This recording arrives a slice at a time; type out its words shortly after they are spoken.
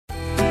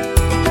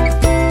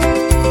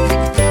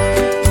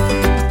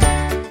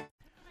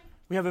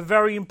We have a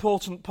very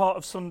important part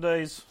of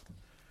Sundays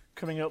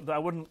coming up that I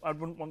wouldn't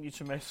want you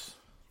to miss.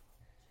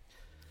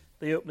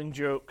 The opening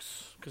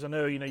jokes, because I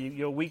know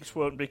your weeks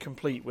won't be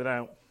complete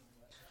without.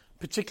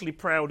 Particularly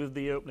proud of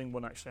the opening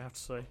one, actually, I have to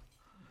say.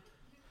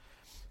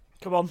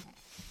 Come on.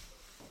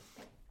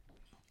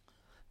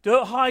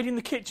 Don't hide in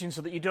the kitchen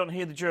so that you don't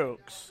hear the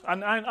jokes.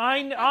 And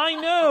I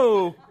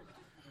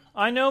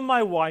know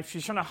my wife.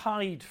 She's trying to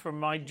hide from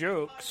my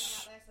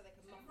jokes.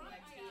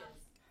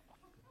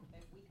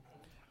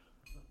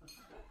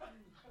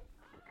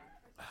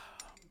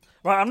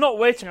 Right, I'm not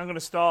waiting. I'm going to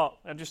start.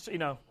 I just,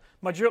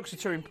 my jokes are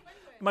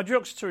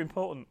too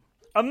important.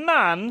 A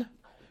man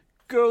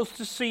goes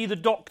to see the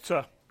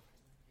doctor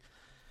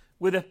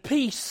with a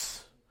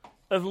piece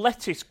of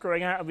lettuce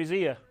growing out of his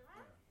ear.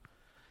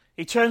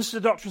 He turns to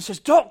the doctor and says,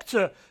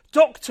 Doctor,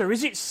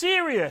 is it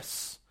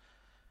serious?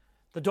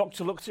 The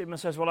doctor looks at him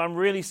and says, well, I'm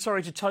really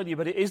sorry to tell you,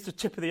 but it is the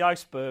tip of the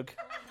iceberg.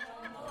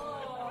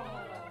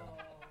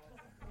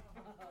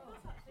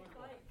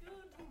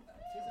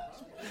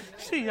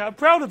 See, I'm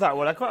proud of that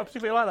one. I quite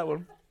particularly like that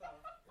one.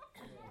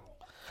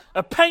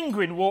 A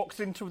penguin walks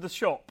into the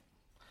shop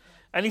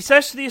and he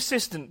says to the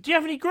assistant, do you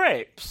have any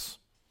grapes?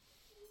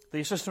 The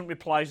assistant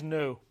replies,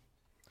 no.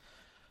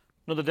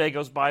 Another day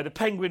goes by. The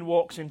penguin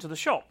walks into the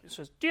shop. He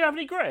says, do you have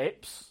any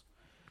grapes?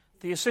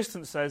 The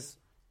assistant says,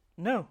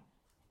 no.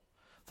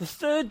 The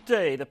third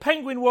day, the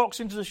penguin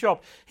walks into the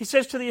shop. He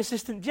says to the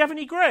assistant, do you have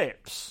any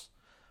grapes?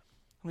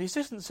 And the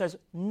assistant says,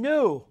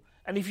 no.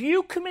 And if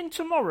you come in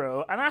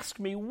tomorrow and ask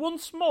me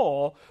once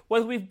more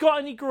whether we've got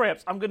any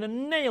grapes, I'm going to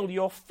nail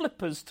your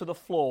flippers to the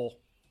floor.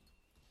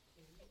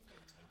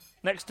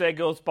 Next day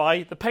goes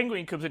by. The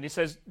penguin comes in. He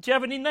says, do you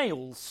have any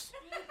nails?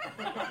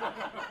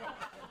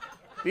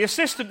 The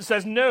assistant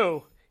says,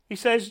 no. He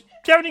says,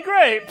 do you have any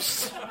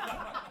grapes? That's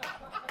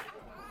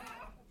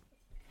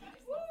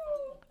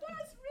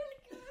really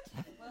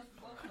good.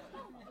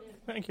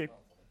 Thank you.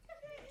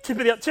 Tip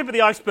of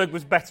the iceberg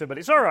was better, but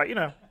it's all right,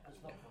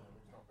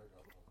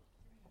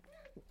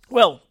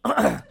 Well,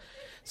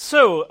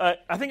 so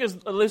I think as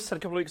Liz said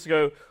a couple of weeks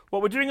ago,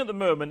 what we're doing at the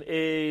moment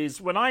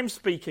is when I'm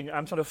speaking,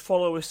 I'm trying to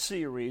follow a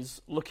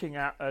series looking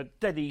at a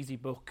dead easy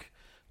book,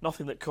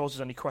 nothing that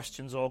causes any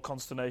questions or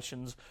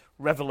consternations,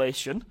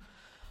 Revelation.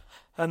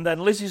 And then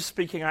Liz is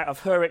speaking out of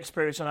her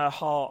experience and her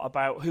heart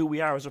about who we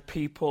are as a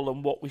people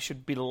and what we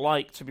should be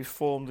like to be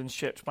formed and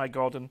shaped by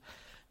God, and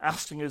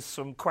asking us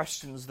some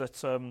questions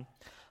that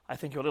I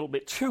think are a little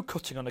bit too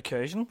cutting on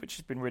occasion, which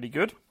has been really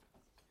good.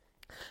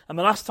 And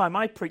the last time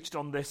I preached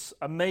on this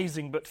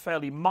amazing but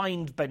fairly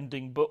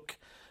mind-bending book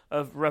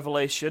of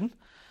Revelation,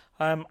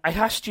 I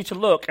asked you to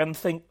look and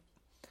think,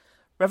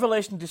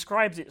 Revelation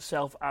describes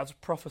itself as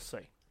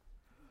prophecy.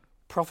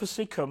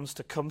 Prophecy comes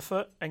to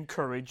comfort,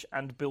 encourage,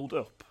 and build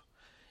up.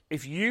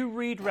 If you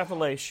read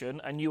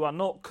Revelation and you are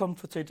not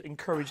comforted,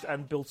 encouraged,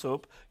 and built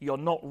up, you're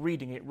not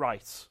reading it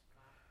right.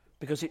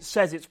 Because it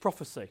says it's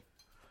prophecy.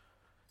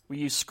 We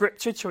use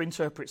Scripture to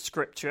interpret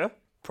Scripture.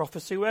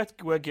 Prophecy, we're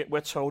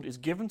told, is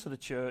given to the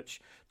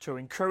church to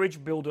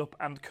encourage, build up,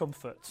 and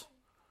comfort.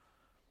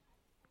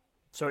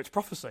 So it's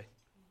prophecy.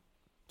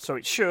 So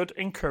it should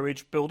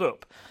encourage, build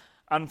up.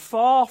 And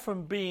far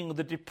from being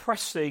the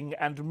depressing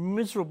and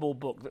miserable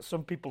book that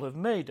some people have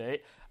made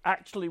it,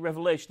 actually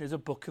Revelation is a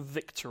book of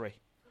victory.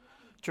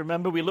 Do you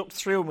remember we looked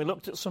through and we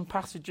looked at some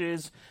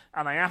passages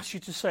and I asked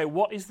you to say,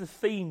 what is the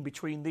theme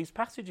between these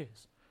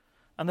passages?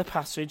 And the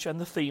passage and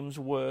the themes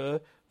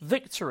were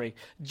victory.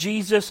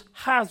 Jesus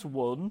has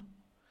won,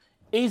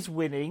 is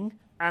winning,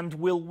 and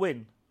will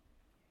win.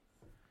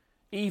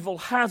 Evil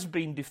has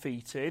been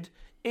defeated,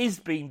 is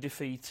being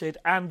defeated,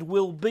 and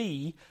will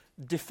be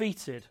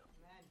defeated.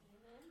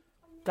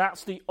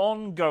 That's the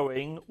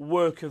ongoing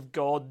work of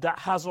God that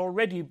has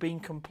already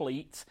been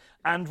complete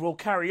and will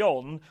carry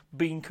on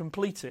being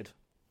completed.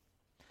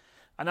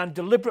 And I'm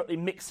deliberately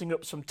mixing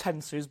up some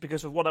tenses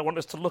because of what I want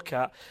us to look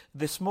at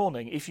this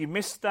morning. If you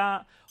missed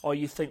that, or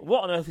you think,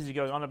 what on earth is he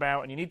going on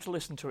about, and you need to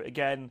listen to it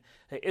again,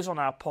 it is on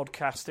our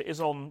podcast.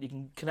 You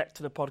can connect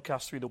to the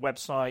podcast through the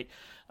website,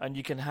 and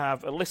you can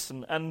have a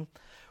listen. And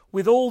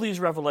with all these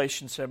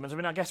Revelation sermons,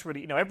 I guess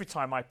really, every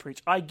time I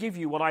preach, I give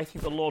you what I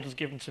think the Lord has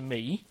given to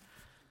me.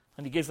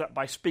 And he gives that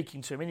by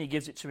speaking to me, and he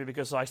gives it to me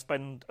because I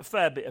spend a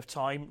fair bit of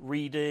time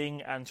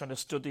reading and trying to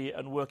study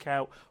and work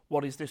out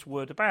what is this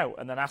word about,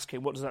 and then ask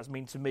him, what does that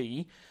mean to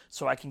me,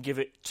 so I can give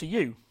it to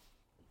you?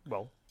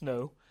 Well,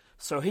 no.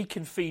 So he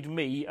can feed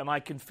me, and I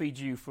can feed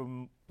you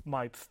from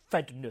my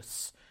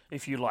fedness,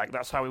 if you like.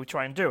 That's how we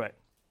try and do it.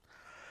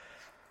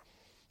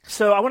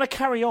 So I want to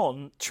carry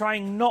on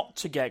trying not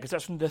to get, because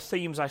that's one of the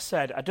themes I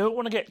said, I don't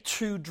want to get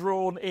too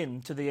drawn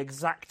into the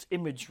exact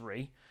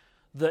imagery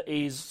that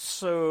is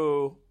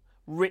so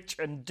rich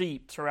and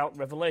deep throughout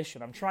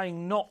Revelation. I'm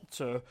trying not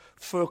to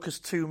focus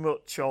too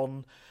much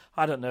on,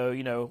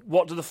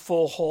 what do the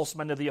four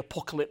horsemen of the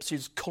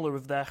apocalypse's colour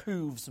of their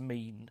hooves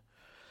mean?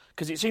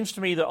 Because it seems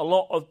to me that a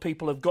lot of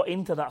people have got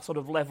into that sort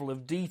of level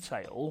of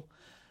detail,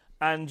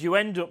 and you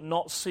end up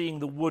not seeing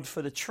the wood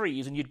for the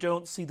trees, and you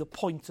don't see the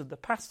point of the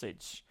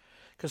passage.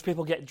 because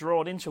people get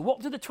drawn into what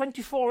do the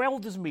 24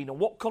 elders mean and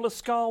what colour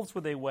scarves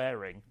were they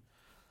wearing.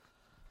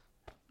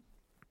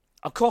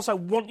 Of course, I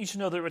want you to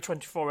know there are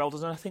 24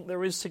 elders, and I think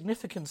there is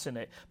significance in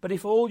it. But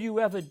if all you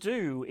ever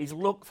do is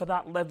look for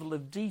that level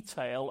of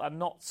detail and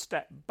not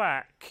step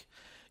back,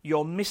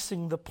 you're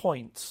missing the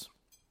point.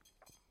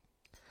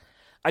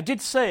 I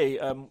did say,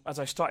 as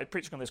I started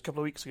preaching on this a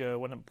couple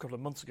of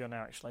months ago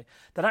now,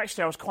 that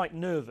actually I was quite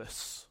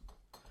nervous.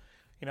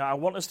 You know, I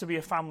want us to be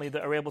a family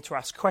that are able to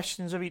ask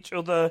questions of each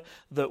other,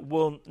 that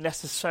won't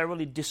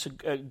necessarily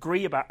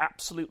disagree about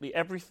absolutely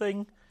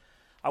everything.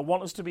 I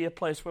want us to be a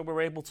place where we're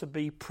able to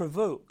be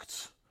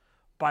provoked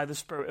by the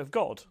Spirit of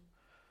God.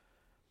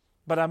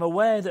 But I'm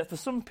aware that for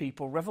some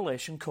people,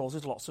 Revelation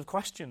causes lots of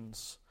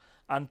questions.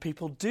 And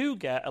people do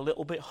get a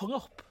little bit hung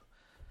up.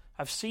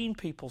 I've seen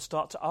people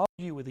start to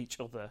argue with each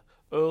other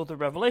over the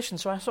Revelation.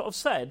 So I sort of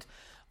said,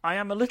 I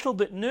am a little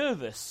bit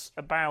nervous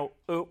about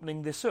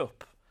opening this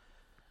up.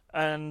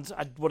 And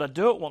what I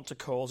don't want to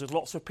cause is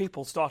lots of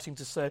people starting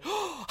to say,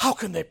 oh, how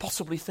can they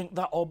possibly think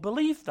that or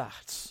believe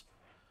that?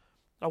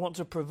 I want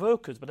to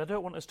provoke us, but I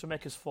don't want us to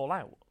make us fall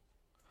out.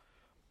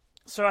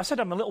 So I said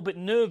I'm a little bit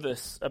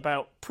nervous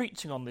about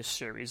preaching on this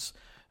series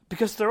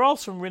because there are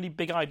some really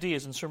big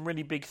ideas and some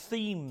really big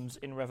themes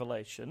in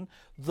Revelation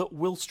that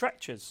will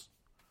stretch us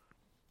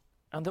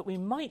and that we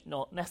might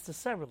not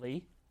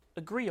necessarily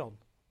agree on.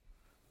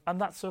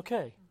 And that's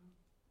okay.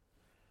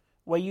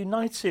 We're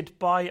united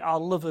by our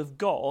love of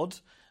God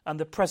and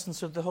the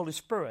presence of the Holy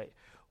Spirit.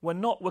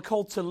 We're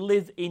called to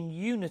live in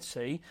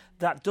unity.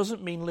 That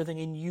doesn't mean living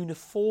in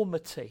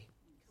uniformity.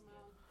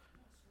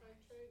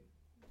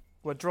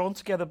 We're drawn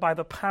together by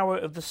the power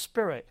of the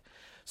Spirit.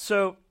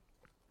 So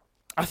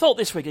I thought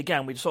this week,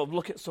 again, we'd sort of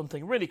look at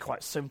something really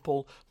quite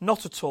simple,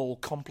 not at all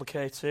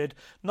complicated,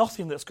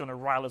 nothing that's going to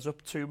rile us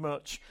up too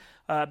much,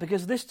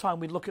 because this time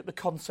we'd look at the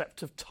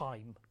concept of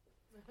time.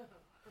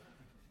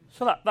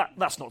 So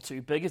that's not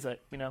too big, is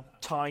it? You know,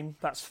 time,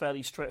 that's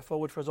fairly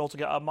straightforward for us all to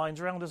get our minds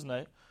around, isn't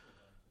it?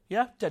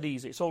 Yeah, dead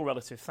easy. It's all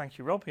relative. Thank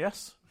you, Rob.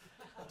 Yes.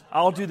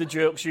 I'll do the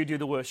jokes, you do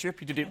the worship.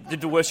 You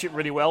did the worship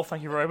really well.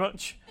 Thank you very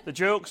much. The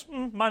jokes,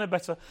 mine are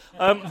better.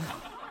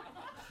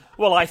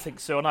 Well, I think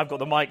so, and I've got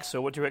the mic,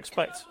 so what do you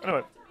expect?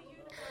 Anyway.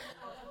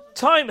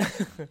 Time,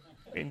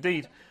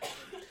 indeed.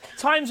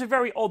 Time's a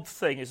very odd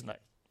thing, isn't it?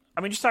 I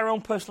mean, just our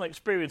own personal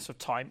experience of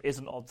time is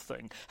an odd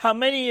thing. How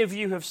many of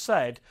you have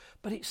said,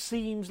 but it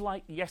seems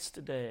like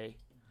yesterday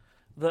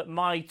that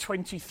my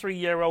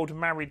 23-year-old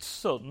married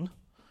son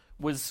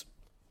was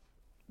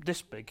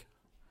this big?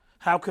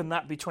 How can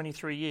that be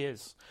 23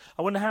 years?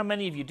 I wonder how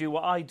many of you do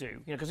what I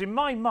do. Because in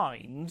my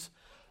mind,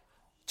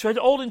 to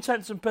all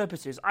intents and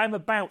purposes, I'm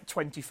about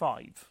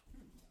 25.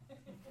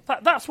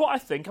 That's what I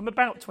think. I'm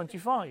about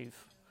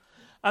 25.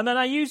 And then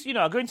I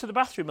go into the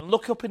bathroom and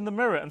look up in the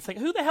mirror and think,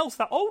 who the hell's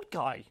that old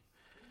guy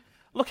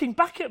looking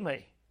back at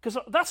me? Because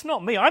that's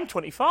not me. I'm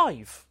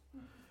 25.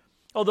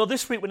 Although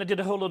this week when I did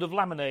a whole load of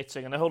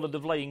laminating and a whole load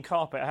of laying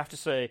carpet, I have to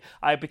say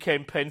I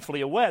became painfully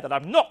aware that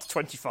I'm not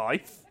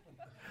 25.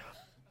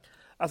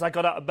 As I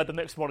got out of bed the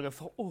next morning, I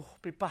thought, oh, I'll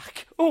be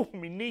back. Oh,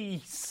 my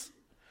knees.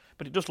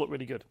 But it does look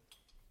really good.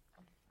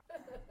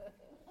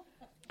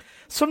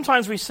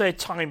 Sometimes we say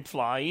time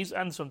flies,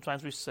 and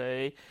sometimes we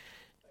say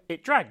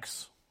it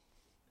drags.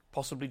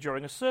 Possibly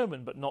during a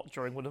sermon, but not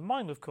during one of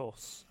mine, of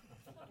course.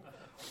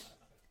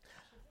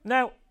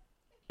 Now,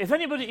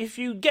 if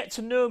you get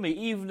to know me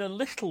even a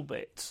little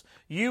bit,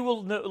 you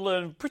will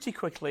learn pretty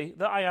quickly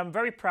that I am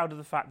very proud of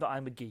the fact that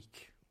I'm a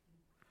geek.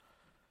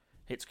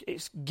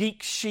 It's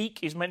geek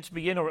chic is meant to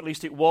be in, or at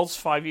least it was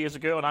 5 years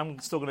ago, and I'm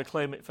still going to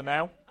claim it for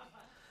now.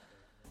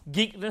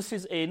 Geekness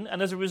is in,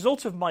 and as a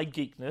result of my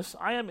geekness,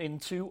 I am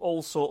into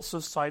all sorts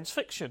of science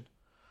fiction.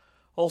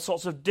 All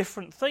sorts of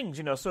different things,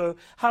 So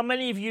how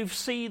many of you have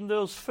seen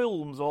those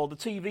films or the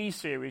TV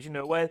series,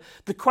 where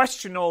the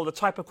question or the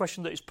type of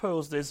question that is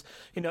posed is,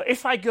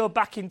 if I go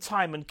back in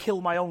time and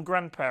kill my own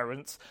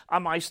grandparents,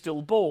 am I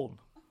still born?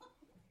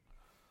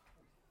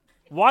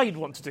 Why you'd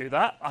want to do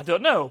that, I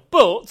don't know.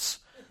 But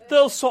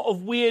those sort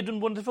of weird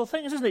and wonderful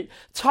things, isn't it?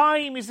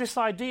 Time is this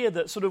idea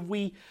that sort of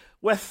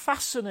we're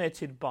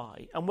fascinated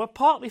by, and we're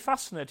partly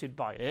fascinated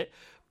by it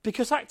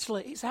because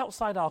actually it's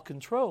outside our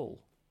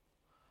control.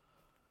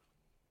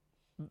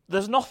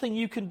 There's nothing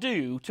you can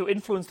do to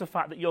influence the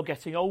fact that you're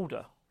getting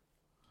older.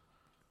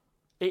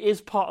 It is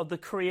part of the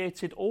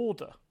created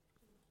order.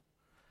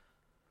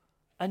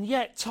 And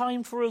yet,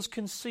 time for us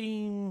can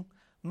seem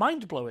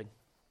mind-blowing.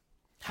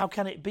 How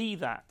can it be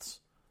that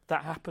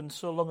happened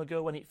so long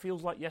ago when it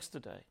feels like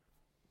yesterday?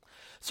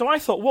 So I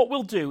thought what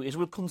we'll do is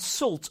we'll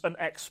consult an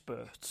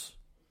expert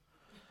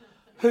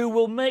who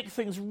will make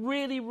things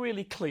really,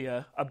 really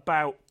clear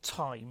about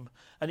time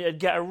and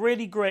get a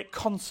really great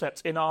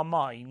concept in our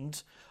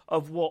mind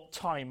of what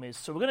time is.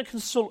 So we're going to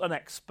consult an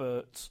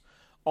expert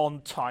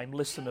on time.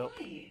 Listen up.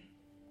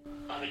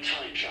 I'm a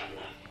time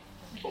traveller.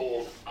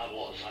 Or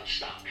I'm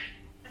stuck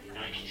in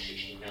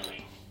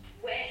 1969.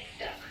 We're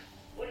stuck.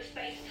 What a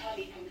space and time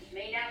he promised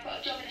me. Now I've got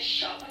a job in a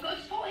shop. I've got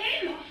to support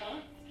him.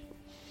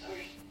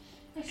 Sorry.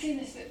 I've seen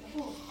this bit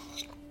before.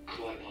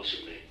 Quite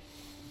possibly.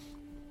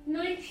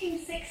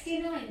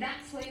 1969,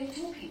 that's where you're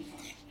talking from.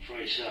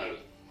 Afraid so.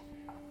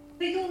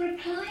 But you're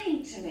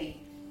replying to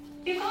me.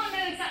 You can't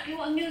know exactly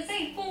what I'm going to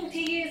say 40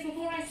 years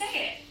before I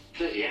say it.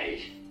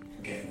 38?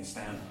 I'm getting this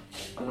down.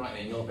 I'm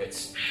writing in your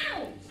bits.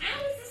 How?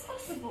 How is this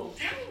possible?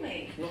 Tell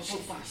me. Not so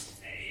fast.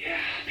 Yeah,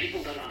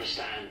 people don't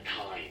understand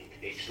time.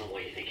 It's not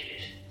what you think it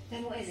is.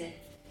 Then what is it?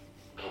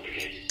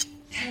 Complicated.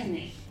 Tell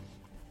me.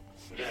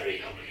 Very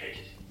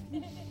complicated.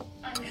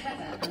 I'm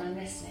clever and I'm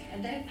listening.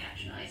 And don't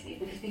patronise me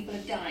because people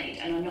have died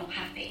and I'm not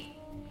happy.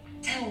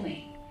 Tell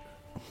me.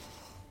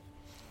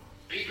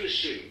 People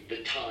assume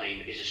that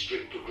time is a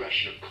strict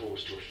progression of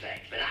cause to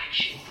effect, but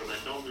actually, from a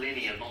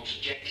non-linear,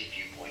 non-subjective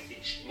viewpoint,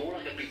 it's more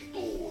like a big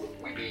ball of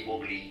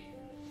wibbly-wobbly,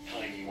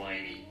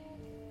 timey-wimey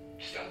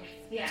stuff.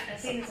 Yeah, I've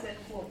seen this bit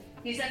before.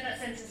 You said that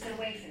sentence got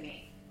away from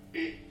me.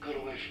 It got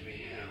away from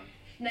me, yeah.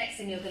 Next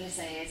thing you're going to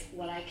say is,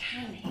 well, I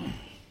can hear you.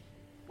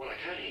 Well, I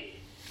can hear you.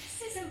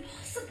 This is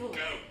impossible.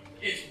 No,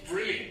 it's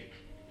brilliant.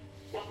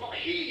 Well, not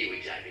hear you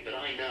exactly, but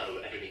I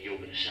know everything you're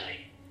going to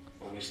say.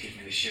 Always give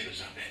me the shivers,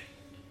 that bit.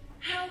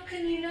 How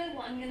can you know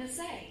what I'm going to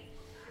say?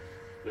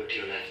 Look to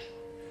your left.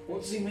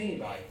 What does he mean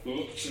by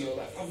look to your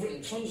left? I've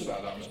written tons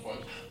about that on the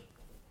point.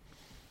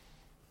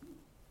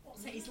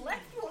 What's his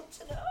left? You want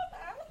to know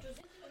now?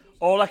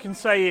 All I can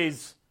say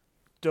is,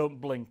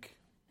 don't blink.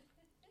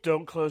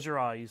 Don't close your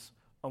eyes.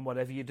 And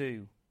whatever you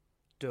do,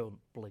 don't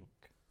blink.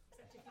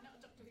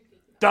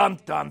 Dun,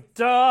 dun,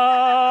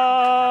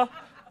 dun!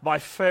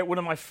 One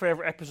of my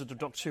favourite episodes of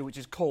Doctor Who, which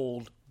is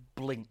called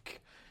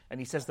Blink.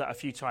 And he says that a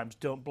few times,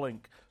 don't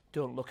blink.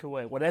 Don't look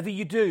away. Whatever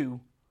you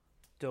do,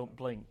 don't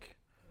blink.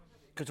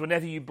 Because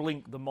whenever you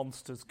blink, the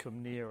monsters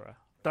come nearer.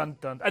 Dun,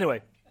 dun.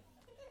 Anyway,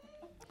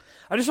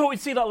 I just thought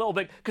we'd see that a little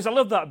bit, because I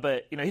love that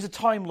bit. You know, he's a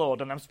Time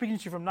Lord, and I'm speaking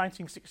to you from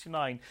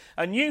 1969.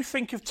 And you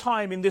think of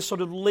time in this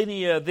sort of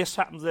linear, this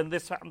happens, then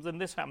this happens, then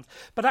this happens.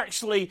 But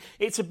actually,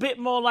 it's a bit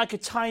more like a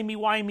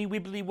timey-wimey,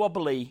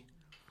 wibbly-wobbly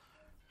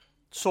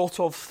sort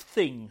of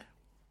thing.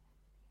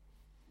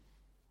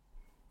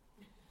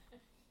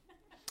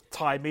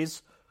 Time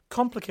is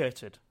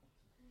complicated.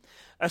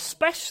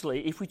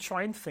 Especially if we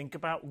try and think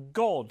about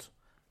God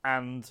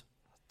and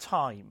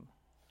time.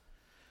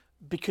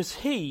 Because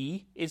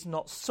he is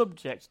not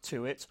subject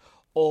to it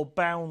or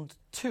bound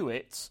to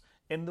it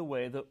in the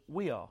way that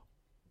we are.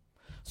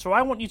 So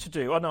I want you to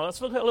do,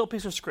 let's look at a little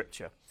piece of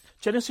scripture.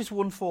 Genesis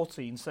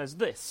 1:14 says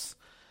this.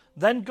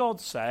 Then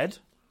God said,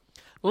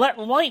 let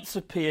lights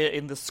appear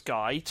in the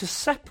sky to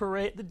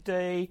separate the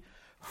day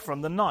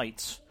from the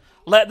night.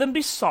 Let them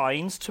be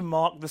signs to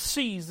mark the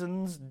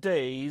seasons,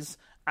 days,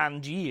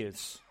 and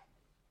years.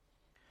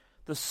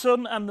 The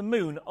sun and the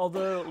moon,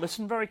 although,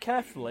 listen very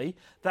carefully,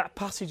 that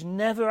passage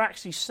never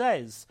actually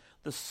says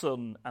the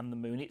sun and the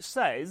moon. It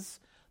says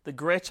the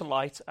greater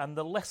light and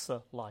the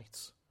lesser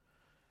light.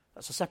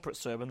 That's a separate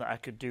sermon that I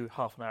could do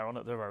half an hour on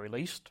at the very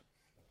least.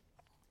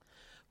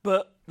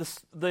 But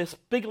this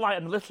big light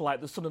and the little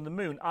light, the sun and the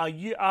moon,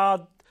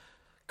 are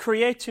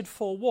created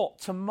for what?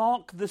 To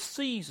mark the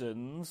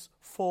seasons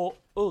for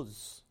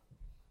us.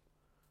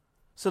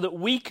 So that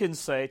we can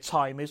say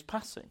time is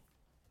passing.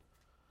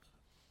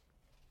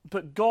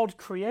 But God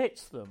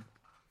creates them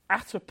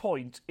at a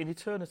point in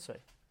eternity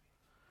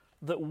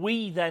that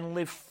we then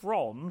live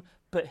from,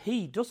 but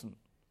he doesn't.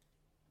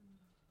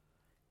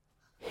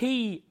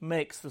 He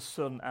makes the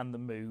sun and the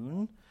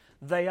moon.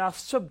 They are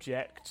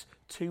subject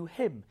to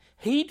him.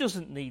 He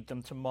doesn't need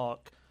them to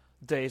mark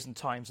days and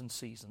times and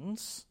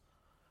seasons.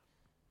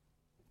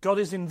 God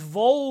is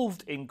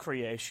involved in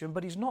creation,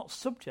 but he's not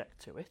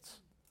subject to it.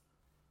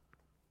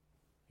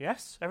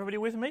 Yes? Everybody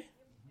with me?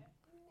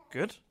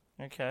 Good.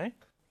 Okay.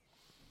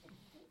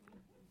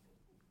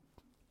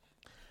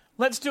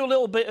 Let's do a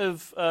little bit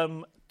of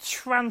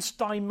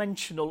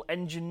trans-dimensional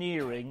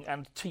engineering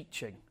and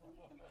teaching.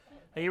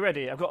 Are you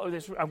ready? I've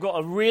got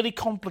a really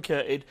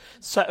complicated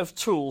set of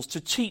tools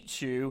to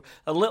teach you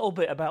a little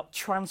bit about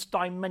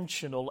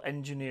trans-dimensional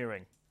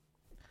engineering.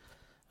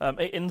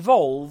 It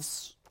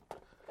involves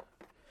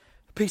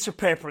a piece of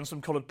paper and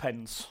some coloured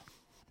pens.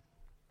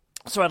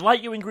 So I'd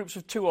like you in groups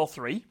of 2 or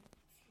 3,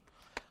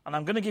 and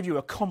I'm going to give you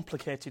a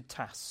complicated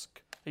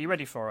task. Are you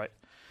ready for it?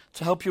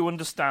 To help you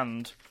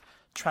understand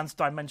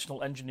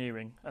trans-dimensional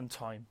engineering and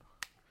time.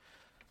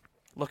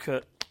 Look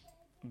at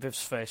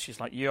Viv's face. She's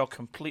like, you're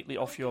completely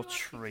off your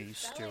tree,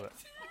 Stuart.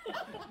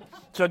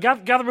 So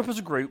gather up as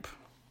a group,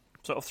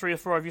 sort of 3 or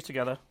 4 of you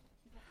together.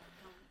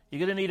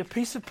 You're going to need a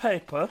piece of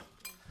paper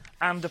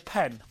and a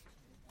pen.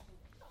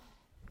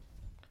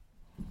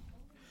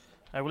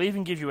 I will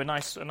even give you a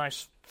nice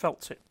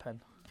felt tip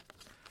pen.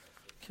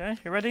 Okay,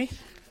 you ready?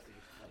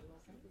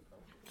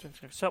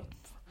 So,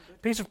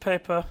 piece of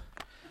paper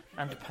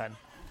and a pen.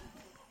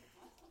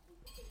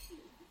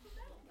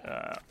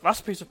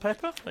 Last piece of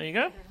paper, there you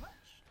go,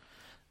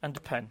 and a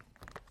pen.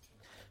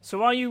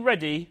 So are you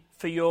ready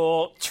for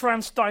your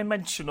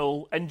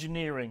trans-dimensional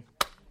engineering?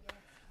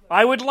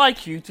 I would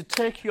like you to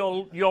take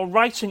your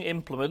writing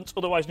implement,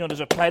 otherwise known as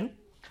a pen,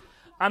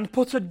 and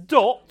put a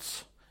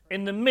dot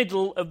in the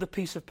middle of the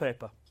piece of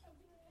paper.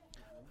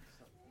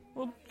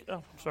 Well,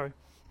 Oh, sorry.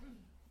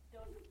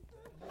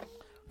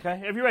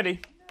 Okay, are you ready?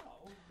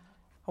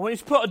 I want you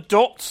to put a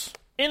dot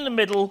in the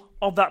middle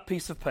of that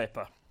piece of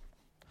paper.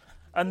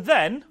 And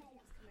then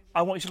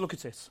I want you to look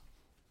at it.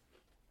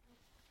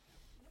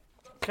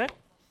 Okay?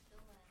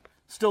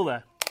 Still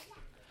there.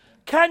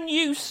 Can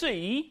you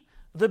see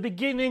the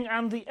beginning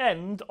and the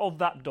end of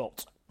that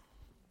dot?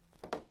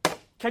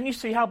 Can you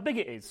see how big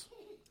it is?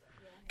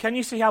 Can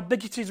you see how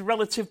big it is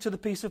relative to the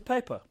piece of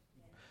paper?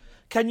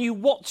 Can you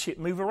watch it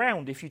move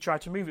around if you try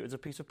to move it as a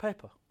piece of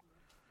paper?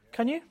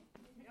 Can you?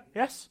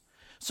 Yes?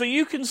 So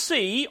you can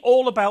see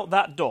all about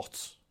that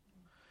dot.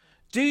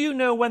 Do you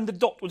know when the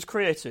dot was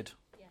created?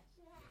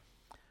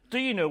 Do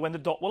you know when the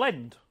dot will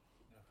end?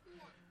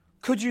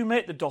 Could you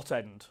make the dot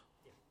end?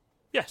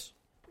 Yes.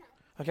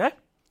 Okay?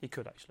 You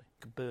could actually.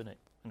 You could burn it.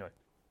 Anyway.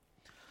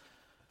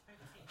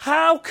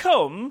 How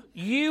come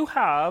you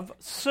have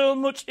so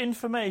much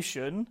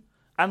information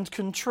and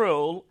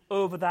control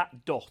over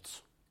that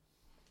dot?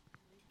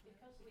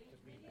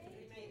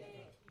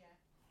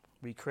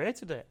 We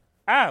created it.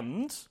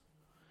 And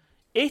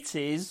it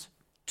is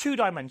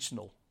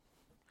two-dimensional.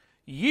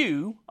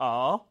 You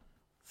are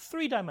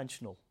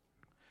three-dimensional.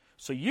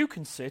 So you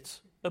can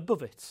sit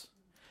above it.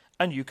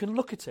 And you can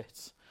look at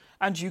it.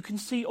 And you can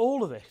see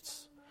all of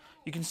it.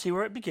 You can see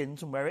where it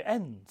begins and where it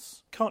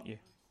ends. Can't you?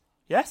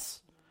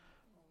 Yes?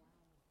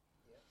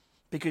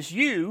 Because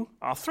you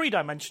are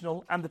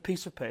three-dimensional and the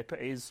piece of paper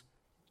is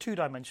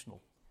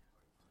two-dimensional.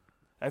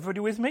 Everybody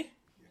with me?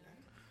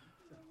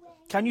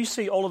 Can you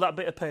see all of that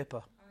bit of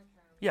paper?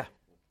 Yeah.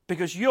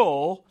 Because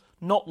you're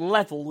not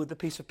level with the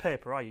piece of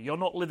paper, are you? You're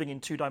not living in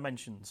two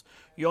dimensions.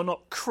 You're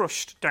not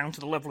crushed down to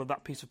the level of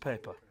that piece of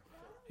paper.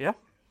 Yeah?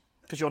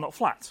 Because you're not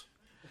flat.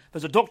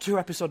 There's a Doctor Who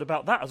episode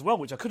about that as well,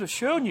 which I could have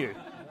shown you.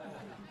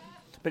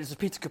 But it's a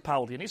Peter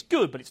Capaldi, and it's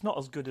good, but it's not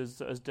as good as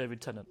David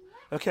Tennant.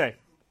 Okay.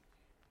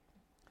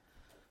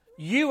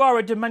 You are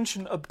a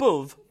dimension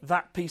above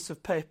that piece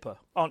of paper,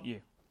 aren't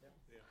you?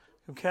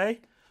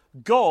 Okay?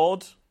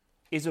 God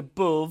is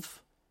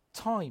above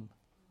time.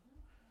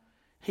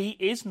 He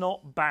is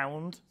not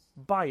bound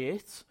by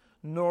it,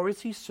 nor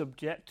is he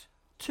subject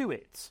to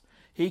it.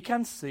 He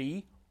can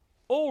see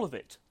all of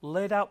it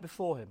laid out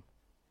before him.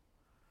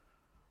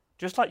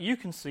 Just like you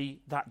can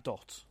see that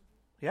dot.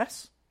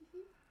 Yes?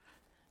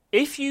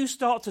 If you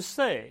start to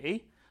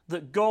say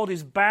that God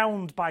is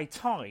bound by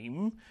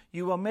time,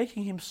 you are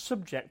making him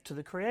subject to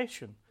the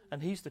creation,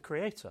 and he's the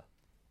creator.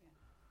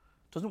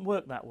 It doesn't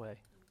work that way.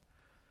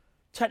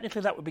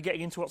 Technically, that would be getting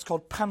into what's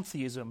called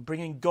pantheism,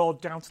 bringing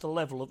God down to the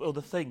level of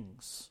other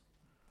things.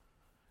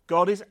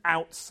 God is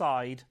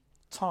outside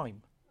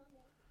time.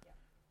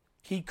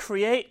 He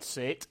creates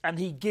it, and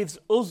he gives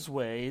us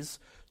ways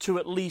to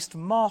at least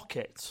mark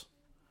it.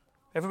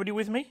 Everybody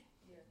with me?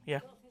 Yeah.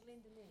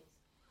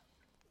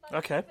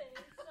 Okay.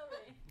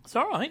 It's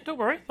all right, don't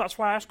worry. That's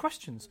why I ask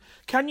questions.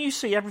 Can you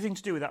see everything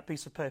to do with that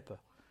piece of paper?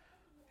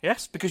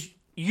 Yes? Because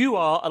you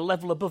are a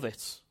level above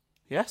it.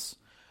 Yes?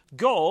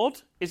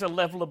 God is a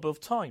level above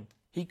time.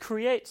 He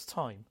creates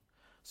time.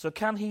 So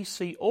can he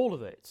see all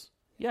of it?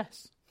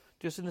 Yes.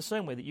 Just in the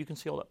same way that you can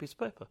see all that piece of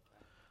paper.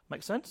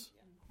 Make sense?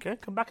 Okay,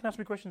 come back and ask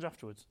me questions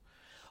afterwards.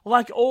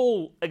 Like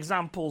all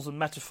examples and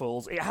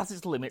metaphors, it has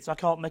its limits. I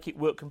can't make it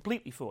work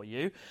completely for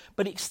you.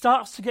 But it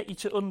starts to get you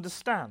to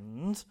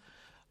understand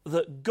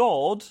that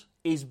God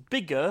is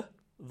bigger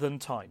than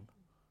time.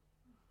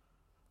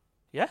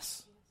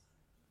 Yes?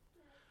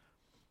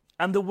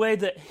 And the way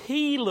that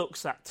he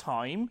looks at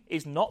time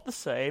is not the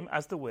same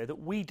as the way that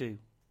we do.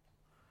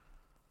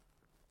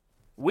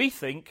 We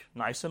think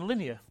nice and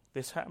linear.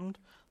 This happened,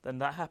 then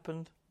that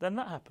happened, then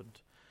that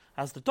happened.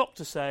 As the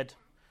doctor said,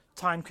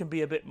 time can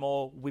be a bit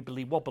more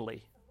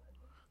wibbly-wobbly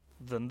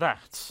than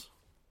that.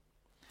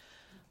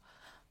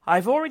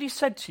 I've already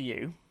said to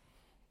you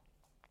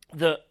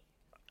that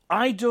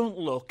I don't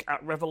look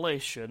at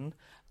Revelation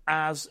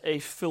as a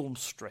film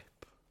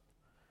strip.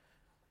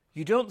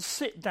 You don't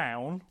sit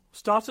down,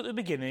 start at the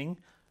beginning,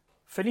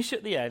 finish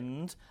at the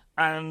end,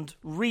 and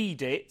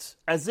read it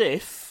as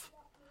if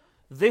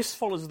this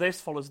follows this,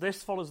 follows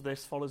this, follows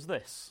this, follows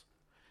this.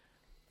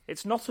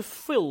 It's not a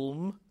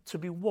film to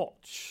be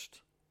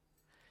watched.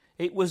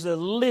 It was a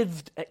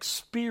lived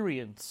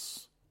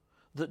experience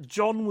that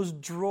John was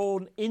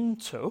drawn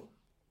into,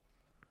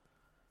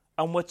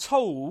 and we're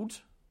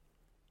told,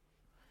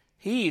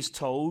 he is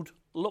told,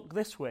 look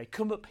this way,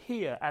 come up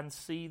here and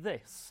see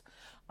this.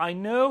 I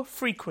know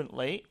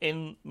frequently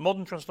in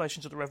modern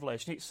translations of the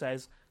Revelation it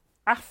says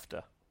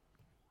after.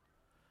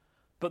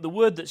 But the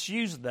word that's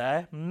used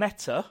there,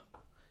 meta,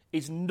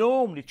 is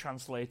normally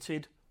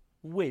translated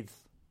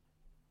with.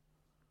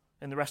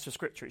 In the rest of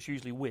Scripture it's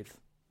usually with.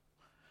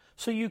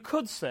 So you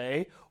could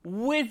say,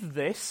 with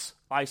this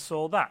I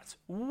saw that.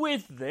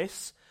 With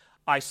this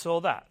I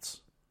saw that.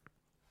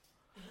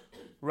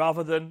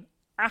 Rather than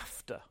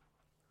after.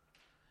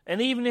 And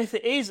even if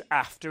it is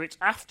after, it's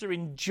after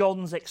in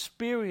John's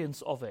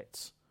experience of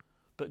it.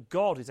 But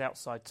God is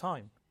outside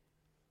time.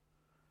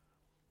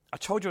 I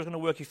told you I was going to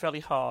work you fairly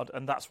hard,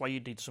 and that's why you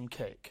need some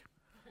cake.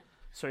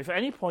 So if at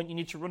any point you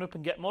need to run up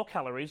and get more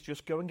calories,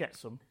 just go and get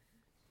some.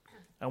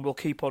 and we'll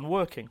keep on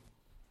working.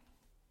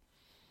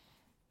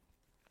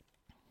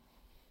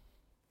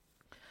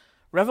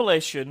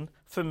 Revelation,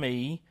 for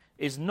me,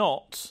 is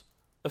not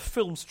a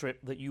film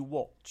strip that you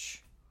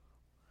watch.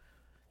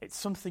 It's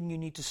something you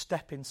need to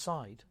step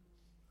inside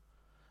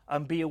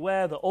and be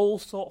aware that all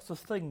sorts of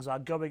things are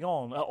going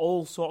on at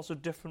all sorts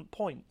of different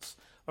points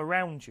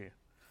around you.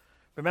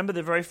 Remember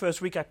the very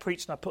first week I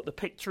preached and I put the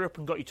picture up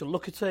and got you to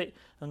look at it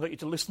and got you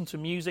to listen to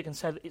music and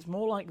said, it's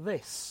more like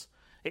this.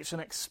 It's an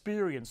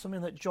experience,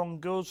 something that John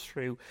goes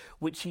through,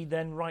 which he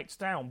then writes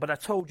down. But I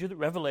told you that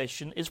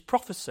Revelation is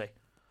prophecy.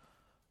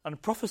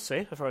 And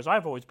prophecy, as far as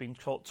I've always been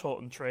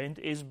taught and trained,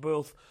 is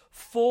both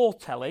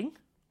foretelling,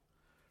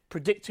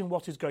 predicting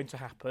what is going to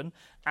happen,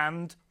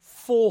 and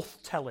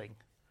forthtelling,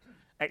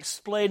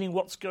 explaining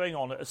what's going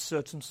on at a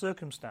certain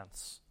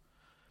circumstance.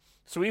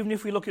 So even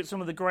if we look at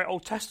some of the great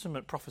Old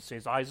Testament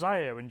prophecies,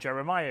 Isaiah and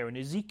Jeremiah and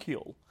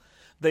Ezekiel,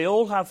 they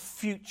all have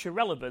future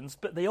relevance,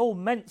 but they all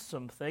meant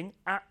something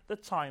at the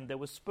time they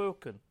were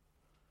spoken.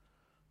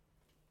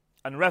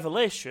 And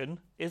Revelation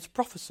is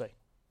prophecy.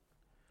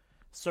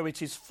 So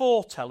it is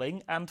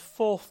foretelling and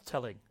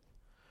forthtelling,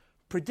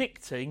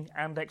 predicting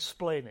and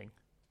explaining.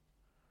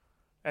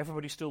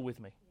 Everybody still with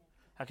me?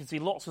 I can see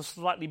lots of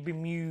slightly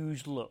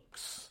bemused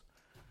looks.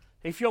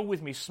 If you're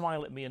with me,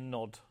 smile at me and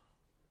nod.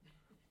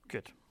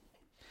 Good.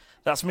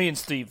 That's me and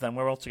Steve then.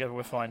 We're all together.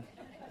 We're fine.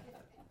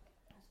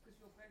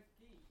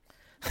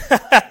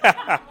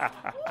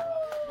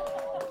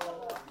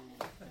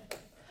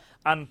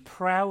 I'm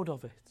proud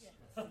of it.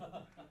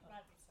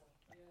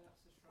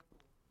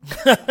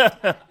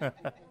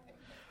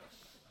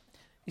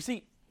 You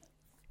see,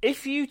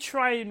 if you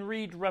try and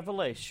read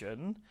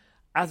Revelation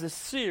as a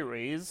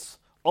series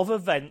of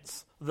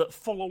events that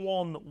follow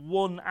on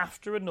one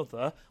after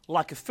another,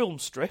 like a film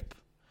strip,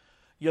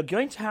 you're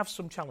going to have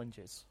some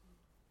challenges.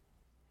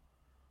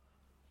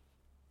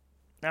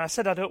 Now, I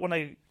said I don't want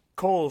to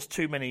cause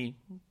too many,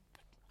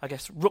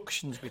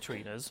 ructions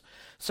between us,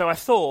 so I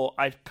thought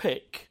I'd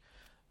pick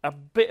a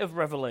bit of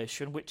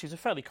Revelation, which is a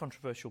fairly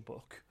controversial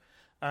book,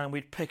 and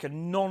we'd pick a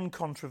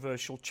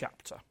non-controversial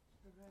chapter,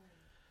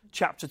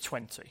 chapter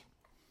 20,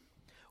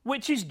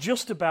 which is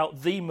just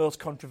about the most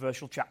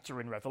controversial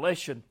chapter in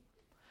Revelation.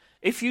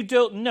 If you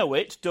don't know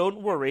it,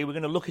 don't worry, we're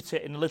going to look at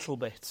it in a little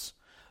bit.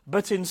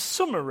 But in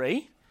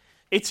summary,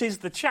 it is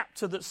the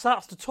chapter that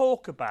starts to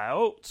talk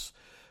about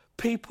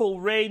people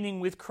reigning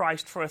with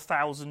Christ for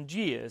 1,000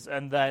 years,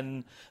 and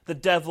then the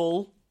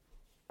devil,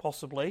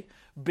 possibly,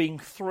 being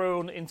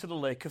thrown into the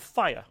lake of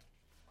fire.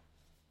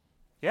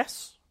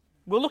 Yes?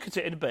 We'll look at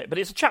it in a bit, but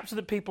it's a chapter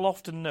that people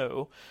often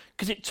know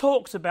because it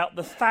talks about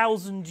the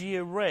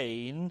 1,000-year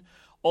reign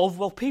of,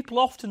 well, people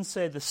often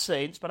say the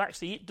saints, but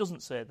actually it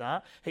doesn't say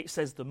that. It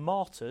says the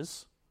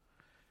martyrs.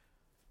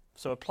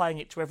 So applying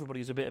it to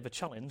everybody is a bit of a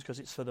challenge because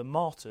it's for the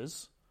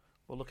martyrs.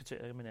 We'll look at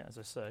it in a minute, as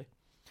I say.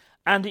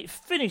 And it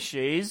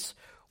finishes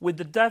with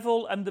the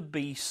devil and the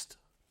beast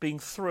being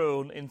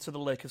thrown into the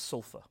lake of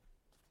sulphur.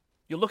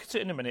 You'll look at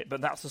it in a minute,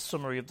 but that's a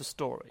summary of the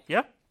story,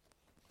 yeah?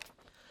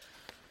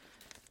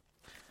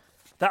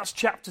 That's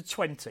chapter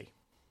 20.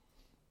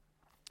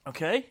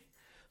 Okay?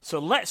 So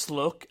let's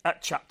look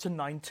at chapter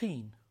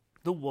 19,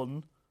 the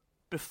one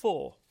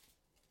before.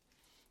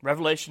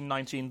 Revelation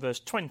 19 verse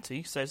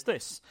 20 says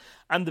this,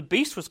 "And the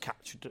beast was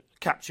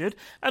captured,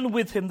 and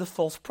with him the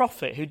false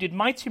prophet, who did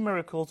mighty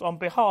miracles on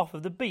behalf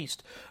of the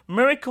beast,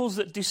 miracles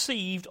that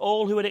deceived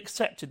all who had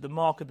accepted the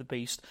mark of the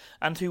beast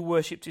and who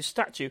worshipped his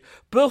statue.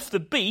 Both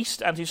the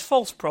beast and his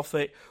false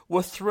prophet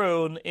were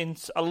thrown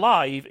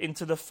alive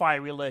into the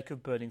fiery lake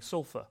of burning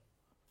sulphur."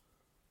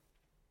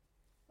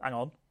 Hang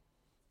on.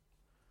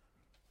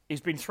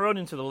 He's been thrown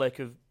into the lake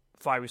of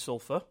fiery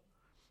sulphur,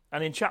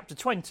 and in chapter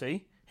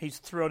 20, he's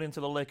thrown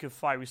into the lake of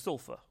fiery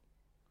sulphur.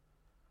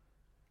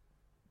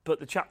 But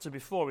the chapter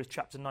before is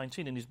chapter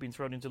 19, and he's been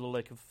thrown into the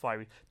lake of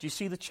fiery. Do you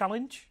see the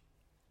challenge?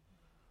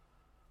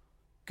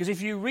 Because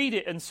if you read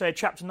it and say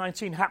chapter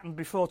 19 happened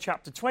before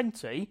chapter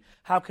 20,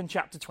 how can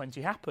chapter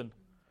 20 happen?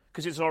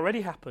 Because it's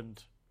already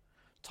happened.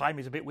 Time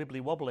is a bit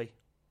wibbly-wobbly.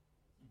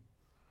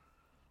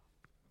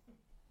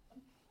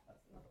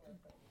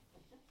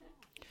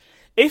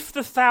 If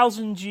the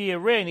 1,000-year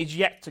reign is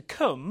yet to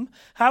come,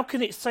 how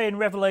can it say in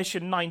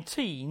Revelation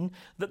 19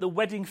 that the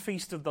wedding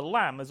feast of the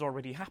Lamb has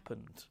already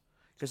happened?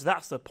 Because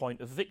that's the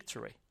point of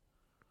victory.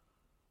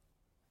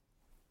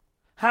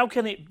 How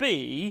can it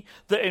be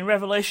that in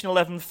Revelation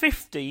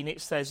 11:15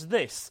 it says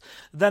this,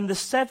 "Then the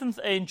seventh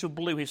angel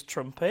blew his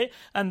trumpet,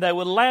 and there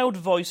were loud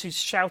voices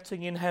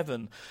shouting in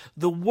heaven,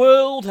 'The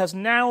world has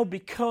now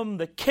become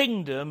the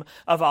kingdom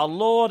of our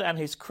Lord and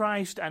his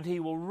Christ, and he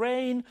will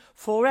reign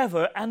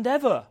forever and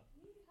ever.'"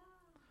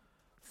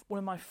 One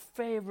of my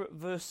favourite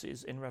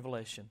verses in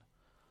Revelation.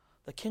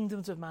 The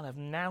kingdoms of man have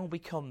now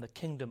become the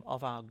kingdom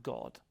of our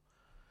God.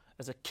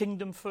 As a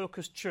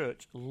kingdom-focused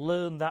church,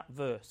 learn that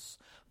verse.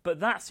 But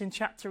that's in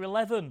chapter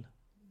 11.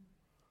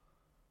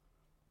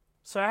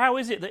 So how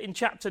is it that in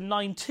chapter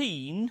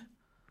 19,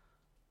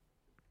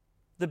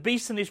 the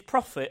beast and his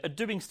prophet are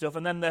doing stuff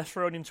and then they're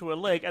thrown into a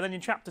lake, and then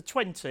in chapter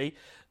 20,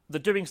 They're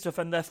doing stuff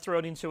and they're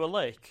thrown into a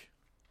lake.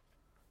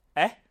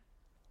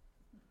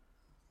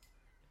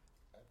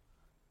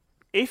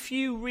 If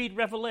you read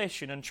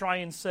Revelation and try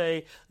and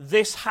say,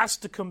 this has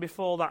to come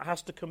before that,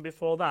 has to come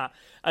before that,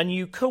 and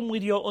you come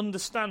with your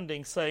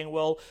understanding saying,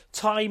 well,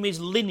 time is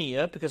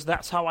linear because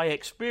that's how I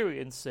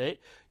experience it,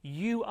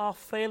 you are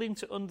failing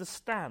to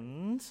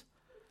understand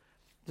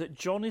that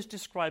John is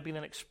describing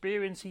an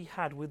experience he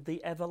had with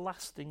the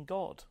everlasting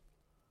God,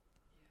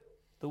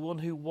 the one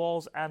who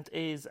was and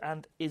is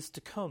to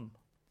come.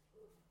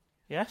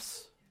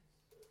 Yes?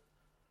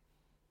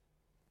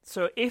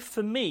 So if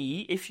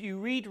you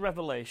read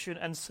Revelation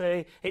and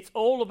say it's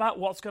all about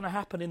what's going to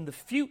happen in the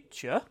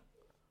future,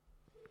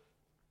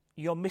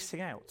 you're missing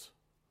out.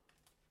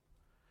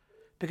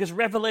 Because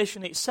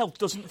Revelation itself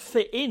doesn't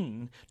fit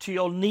in to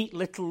your neat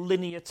little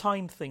linear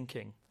time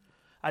thinking.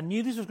 I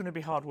knew this was going to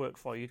be hard work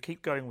for you.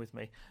 Keep going with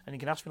me, and you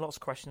can ask me lots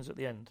of questions at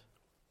the end.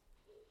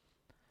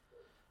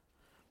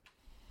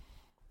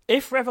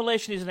 If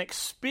Revelation is an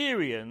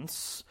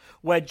experience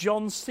where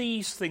John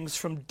sees things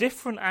from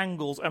different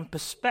angles and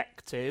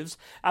perspectives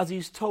as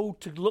he's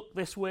told to look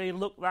this way,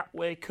 look that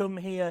way, come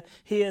here,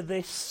 hear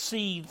this,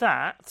 see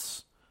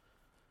that,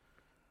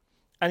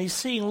 and he's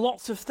seeing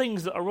lots of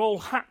things that are all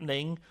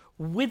happening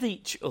with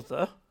each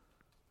other,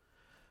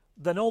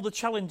 then all the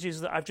challenges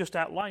that I've just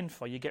outlined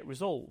for you get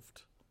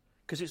resolved.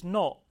 Because it's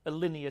not a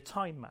linear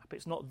time map.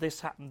 It's not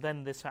this happened,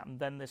 then this happened,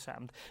 then this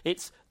happened.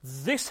 It's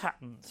this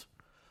happened.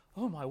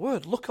 Oh my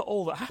word, look at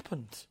all that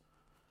happened.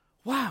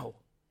 Wow.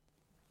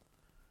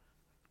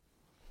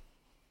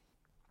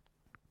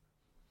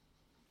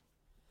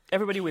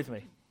 Everybody with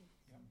me?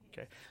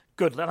 Okay.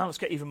 Good, now let's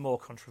get even more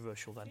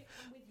controversial then.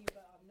 I'm with you,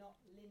 but I'm not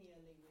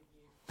linearly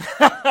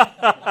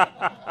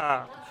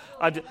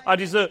with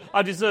you.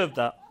 I deserved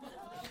that.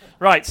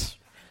 Right.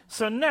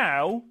 So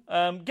now,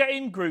 get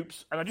in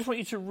groups, and I just want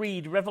you to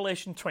read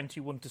Revelation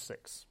 21 to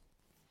 6.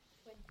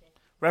 20.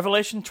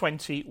 Revelation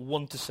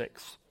 21 to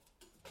 6.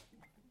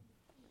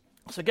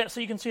 So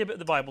you can see a bit of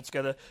the Bible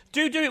together.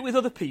 Do it with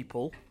other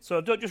people.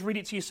 So don't just read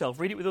it to yourself.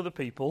 Read it with other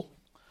people.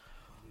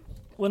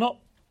 I'm not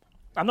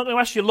going to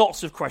ask you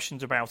lots of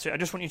questions about it. I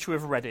just want you to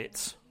have read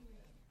it.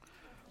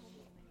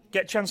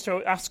 Get a chance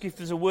to ask if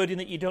there's a word in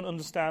it you don't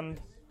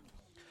understand.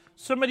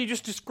 Somebody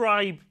just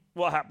describe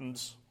what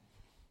happens.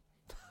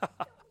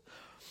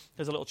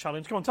 There's a little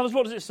challenge. Come on, tell us,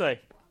 what does it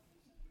say?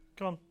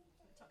 Come on. It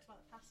talks about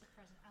the past, the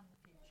present, and the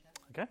future.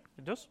 Okay,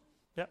 it does.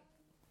 Yeah.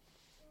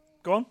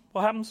 Go on,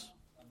 what happens?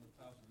 And the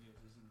 1,000 years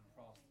is in the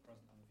past, the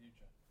present, and the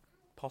future.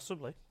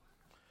 Possibly.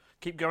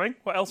 Keep going.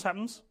 What else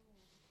happens?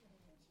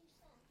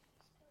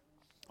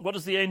 What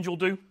does the angel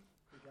do? The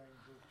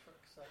angel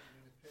chucks Satan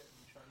in a pit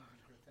and chains him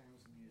for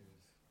 1,000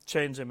 years.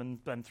 Chains him and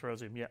then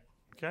throws him. Yeah.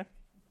 Okay.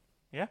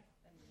 Yeah.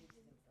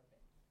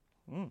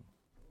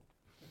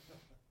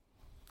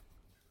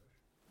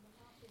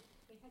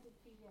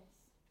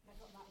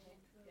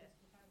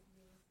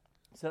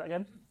 Say that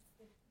again.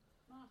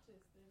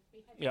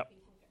 Yeah.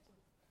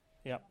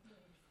 Yeah.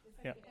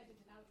 Yeah.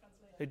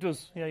 It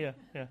does. Yeah.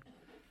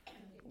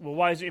 Well,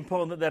 why is it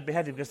important that they're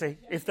beheaded? Because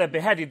if they're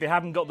beheaded, they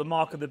haven't got the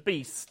mark of the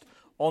beast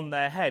on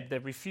their head.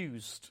 They've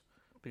refused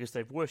because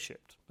they've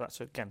worshipped. That's,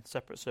 again,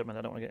 separate sermon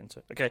I don't want to get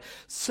into. Okay.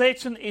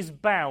 Satan is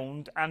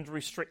bound and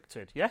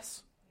restricted.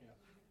 Yes?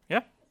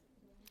 Yeah?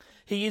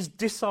 He is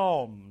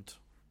disarmed.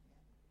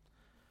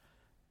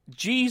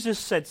 Jesus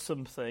said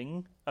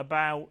something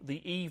about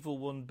the evil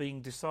one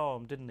being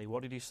disarmed, didn't he?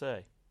 What did he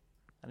say?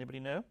 Anybody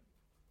know?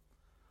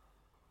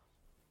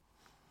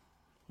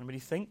 Anybody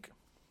think?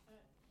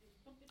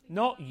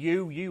 Not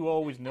you. You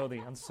always know the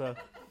answer.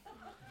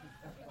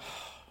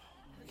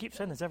 I keep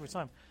saying this every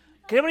time.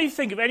 Can anybody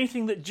think of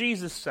anything that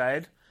Jesus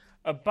said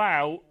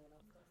about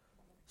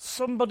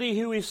somebody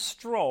who is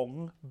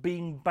strong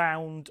being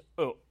bound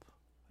up?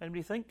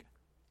 Anybody think?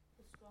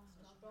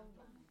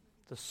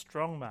 The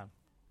strong man.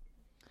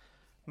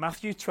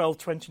 Matthew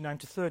 12:29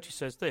 to 30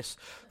 says this: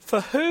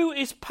 For who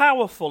is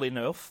powerful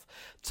enough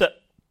to,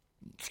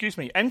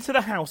 enter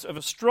the house of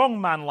a strong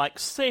man like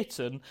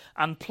Satan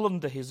and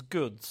plunder his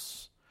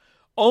goods?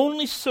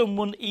 Only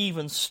someone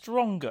even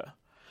stronger,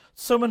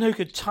 someone who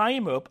could tie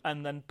him up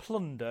and then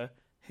plunder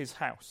his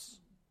house.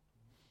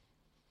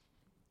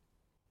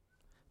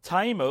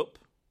 Tie him up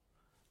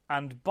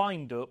and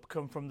bind up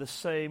come from the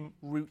same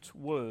root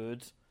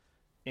word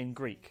in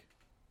Greek.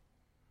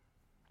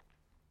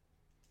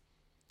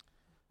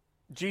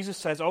 Jesus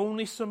says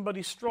only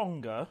somebody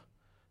stronger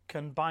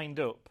can bind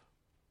up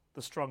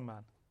the strong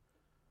man.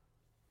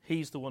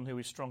 He's the one who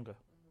is stronger.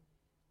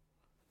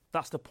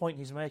 That's the point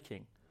he's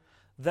making.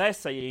 They're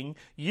saying,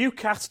 you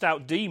cast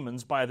out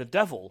demons by the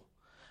devil.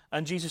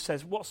 And Jesus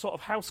says, what sort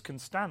of house can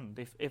stand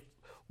if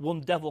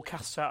one devil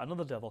casts out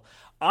another devil?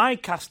 I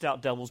cast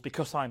out devils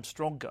because I'm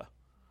stronger.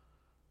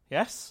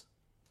 Yes?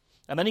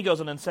 And then he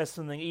goes on and says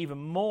something even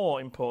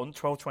more important,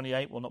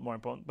 12:28, well, not more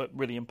important, but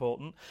really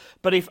important.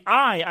 But if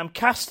I am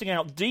casting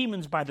out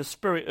demons by the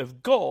Spirit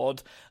of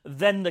God,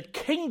 then the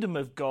kingdom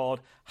of God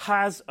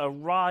has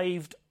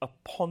arrived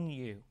upon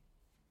you.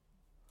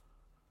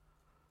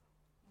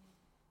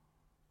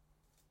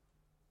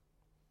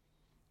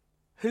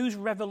 Whose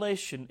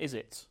revelation is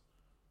it?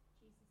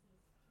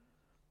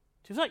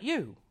 Is that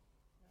you?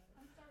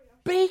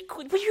 Be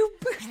quick. Will you?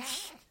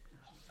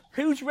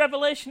 Whose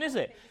revelation is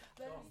it?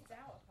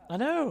 I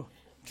know.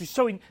 She's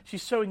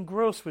so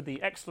engrossed with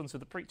the excellence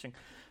of the preaching.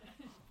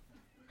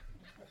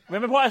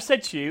 Remember what I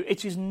said to you?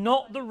 It is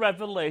not the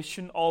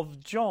revelation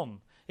of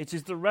John. It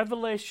is the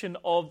revelation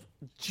of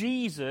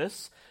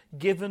Jesus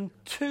given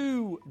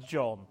to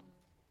John.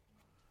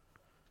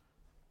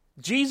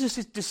 Jesus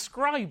is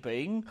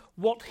describing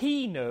what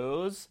he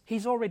knows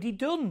he's already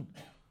done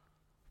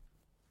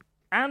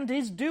and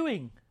is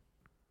doing.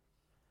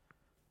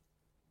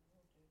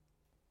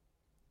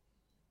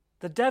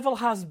 The devil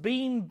has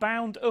been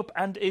bound up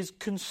and is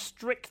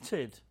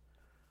constricted.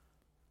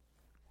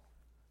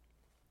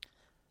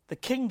 The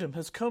kingdom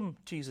has come,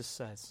 Jesus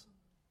says.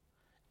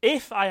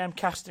 If I am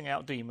casting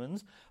out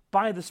demons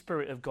by the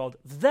Spirit of God,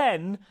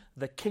 then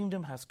the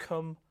kingdom has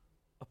come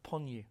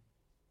upon you.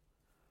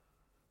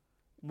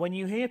 When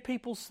you hear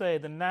people say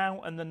the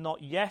now and the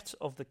not yet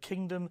of the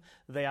kingdom,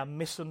 they are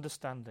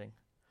misunderstanding.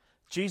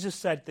 Jesus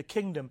said the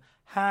kingdom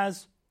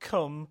has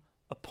come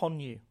upon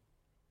you.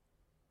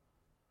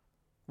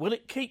 Will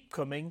it keep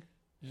coming?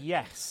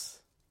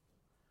 Yes.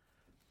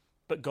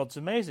 But God's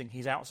amazing.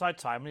 He's outside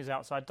time and he's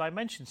outside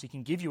dimensions. He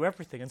can give you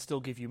everything and still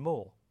give you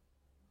more.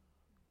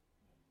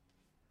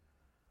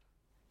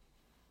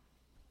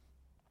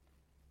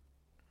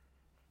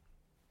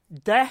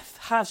 Death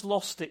has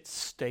lost its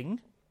sting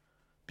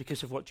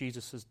because of what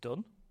Jesus has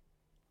done.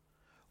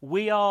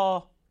 We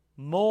are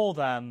more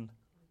than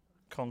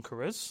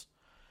conquerors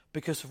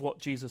because of what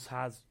Jesus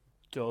has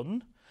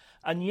done.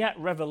 And yet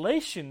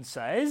Revelation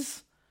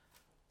says,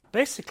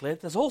 basically,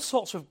 there's all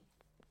sorts of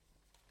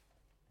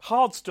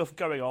hard stuff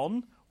going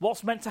on.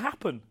 What's meant to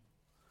happen?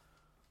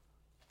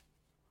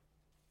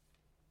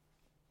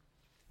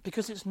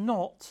 Because it's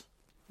not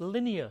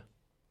linear.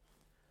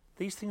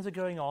 These things are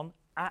going on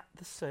at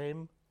the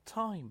same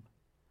time.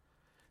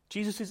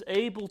 Jesus is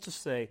able to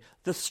say,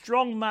 the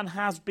strong man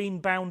has been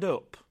bound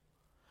up,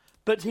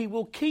 but he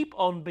will keep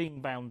on being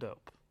bound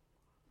up.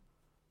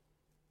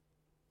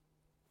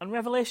 And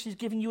Revelation is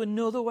giving you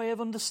another way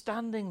of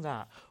understanding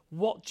that.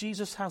 What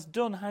Jesus has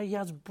done, how he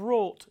has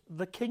brought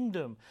the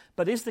kingdom.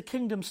 But is the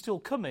kingdom still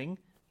coming?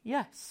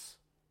 Yes.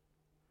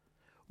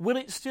 Will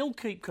it still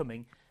keep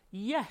coming?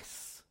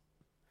 Yes.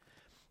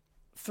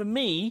 For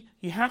me,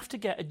 you have to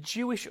get a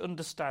Jewish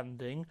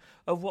understanding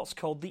of what's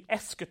called the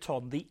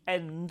eschaton, the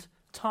end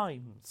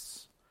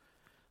times.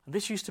 And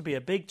this used to be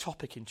a big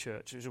topic in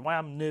church, which is why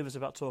I'm nervous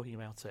about talking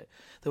about it.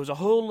 There was a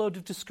whole load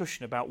of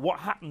discussion about what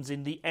happens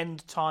in the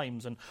end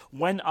times and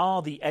when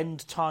are the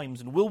end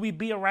times and will we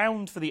be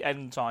around for the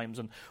end times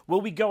and will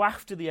we go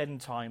after the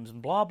end times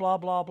and blah, blah,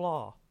 blah,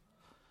 blah.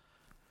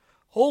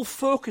 All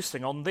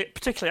focusing on,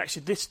 particularly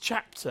actually this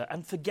chapter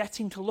and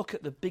forgetting to look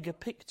at the bigger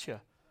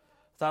picture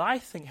that I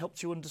think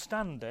helps you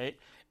understand it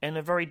in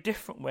a very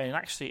different way and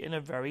actually in a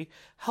very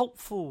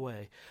helpful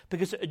way.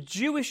 Because a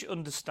Jewish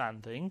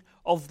understanding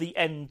of the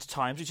end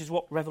times, which is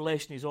what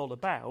Revelation is all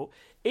about,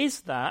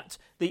 is that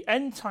the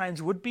end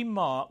times would be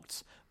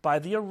marked by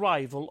the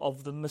arrival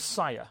of the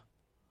Messiah.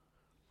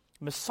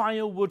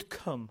 Messiah would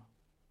come.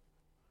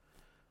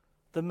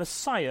 The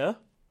Messiah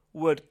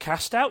would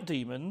cast out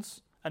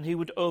demons and he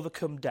would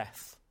overcome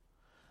death.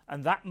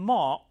 And that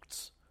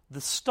marked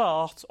the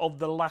start of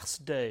the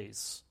last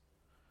days.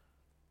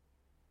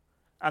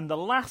 And the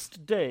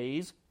last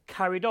days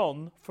carried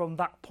on from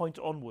that point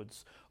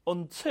onwards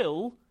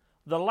until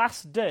the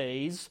last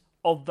days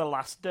of the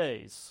last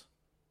days.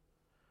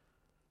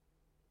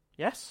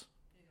 Yes?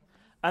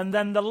 And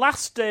then the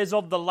last days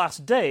of the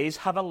last days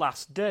have a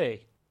last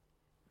day.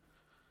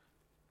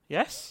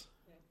 Yes?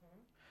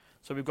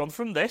 So we've gone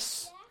from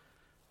this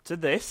to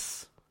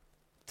this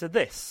to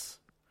this.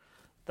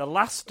 The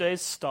last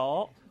days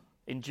start,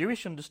 in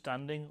Jewish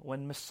understanding,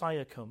 when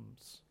Messiah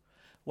comes.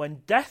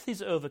 When death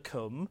is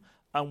overcome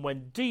and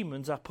when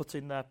demons are put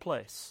in their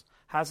place.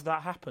 Has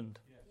that happened?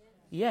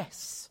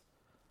 Yes.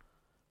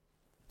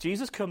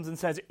 Jesus comes and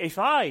says, if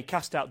I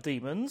cast out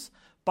demons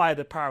by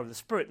the power of the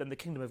Spirit, then the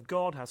kingdom of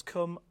God has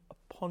come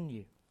upon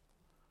you.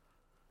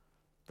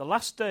 The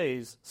last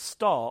days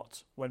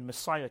start when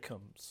Messiah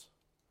comes.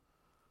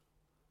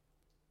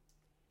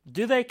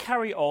 Do they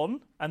carry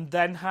on and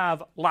then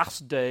have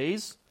last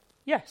days?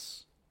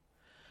 Yes.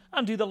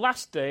 And do the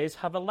last days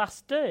have a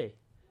last day?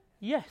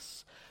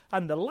 Yes.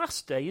 And the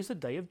last day is the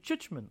day of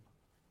judgment.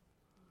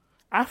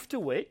 After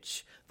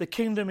which, the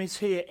kingdom is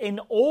here in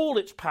all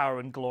its power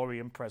and glory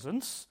and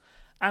presence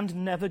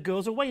and never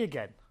goes away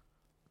again.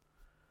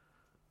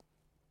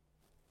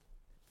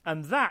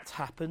 And that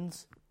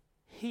happens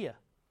here.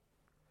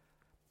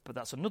 But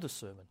that's another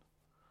sermon.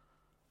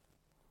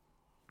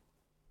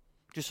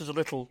 Just as a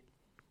little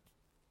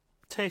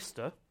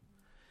taster,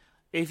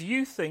 if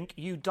you think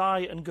you die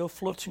and go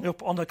floating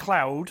up on a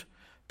cloud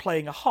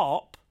playing a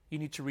harp, you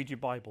need to read your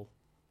Bible.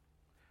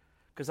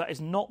 Because that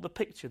is not the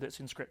picture that's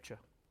in Scripture.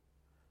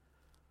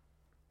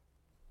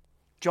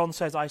 John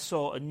says, I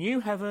saw a new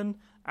heaven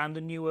and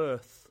a new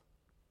earth.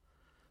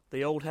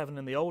 the old heaven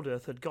and the old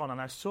earth had gone,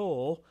 and I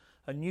saw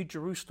a new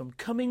Jerusalem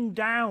coming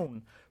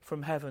down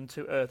from heaven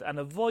to earth. And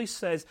a voice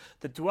says,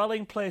 the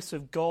dwelling place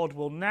of God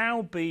will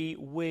now be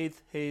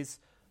with his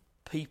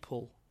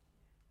people.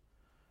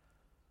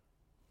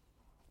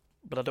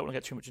 But I don't want to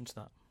get too much into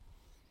that.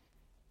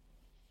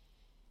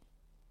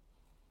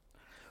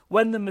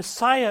 When the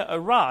Messiah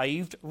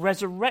arrived,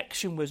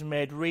 resurrection was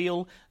made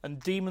real and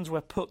demons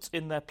were put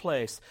in their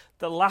place.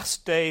 The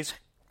last days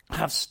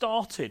have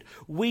started.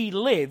 We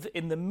live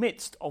in the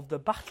midst of the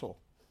battle.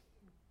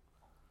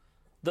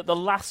 That the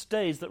last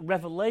days that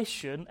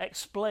Revelation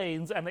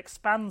explains and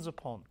expands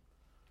upon.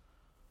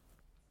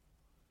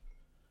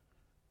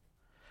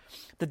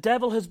 The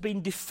devil has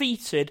been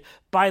defeated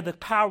by the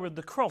power of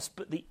the cross,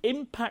 but the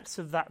impacts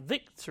of that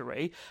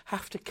victory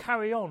have to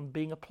carry on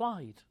being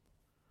applied.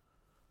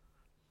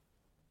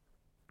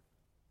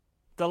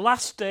 The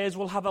last days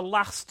will have a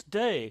last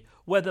day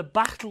where the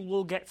battle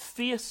will get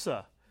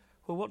fiercer.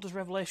 Well, what does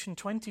Revelation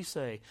 20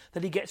 say?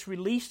 That he gets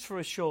released for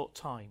a short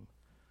time.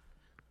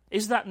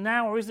 Is that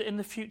now or is it in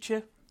the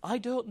future? I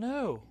don't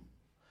know.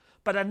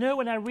 But I know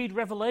when I read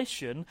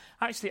Revelation,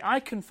 actually I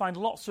can find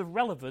lots of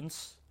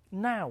relevance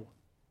now.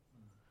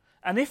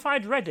 And if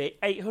I'd read it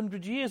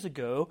 800 years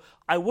ago,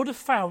 I would have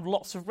found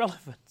lots of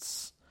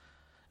relevance.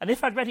 And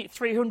if I'd read it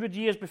 300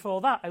 years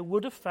before that, I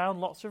would have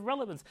found lots of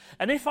relevance.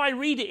 And if I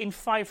read it in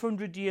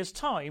 500 years'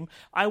 time,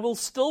 I will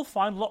still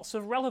find lots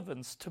of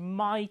relevance to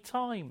my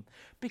time.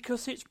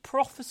 Because it's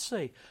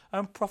prophecy.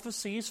 And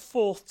prophecy is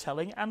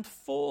forthtelling and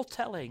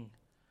foretelling.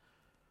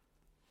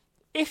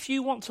 If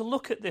you want to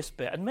look at this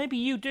bit, and maybe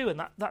you do,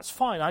 and that's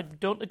fine, I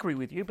don't agree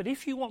with you, but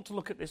if you want to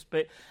look at this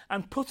bit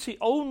and put it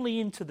only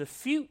into the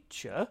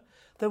future,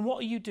 then what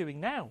are you doing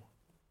now?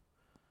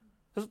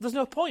 There's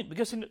no point,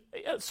 because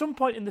at some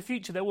point in the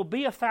future there will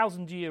be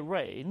 1,000-year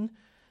reign,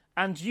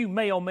 and you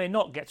may or may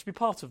not get to be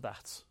part of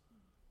that.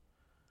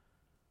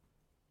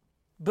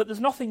 But there's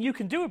nothing you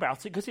can do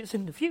about it because it's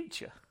in the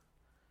future.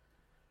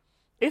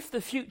 If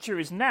the future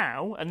is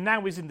now, and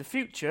now is in the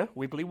future,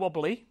 wibbly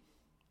wobbly,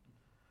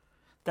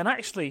 then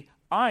actually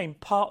I'm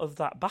part of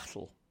that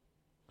battle.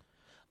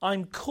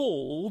 I'm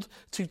called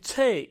to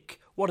take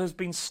what has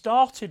been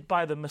started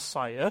by the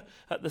Messiah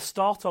at the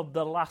start of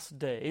the last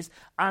days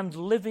and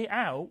live it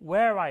out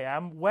where I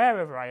am,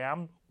 wherever I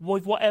am,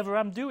 with whatever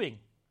I'm doing.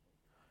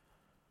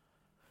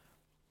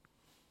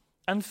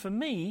 And for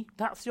me,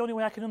 that's the only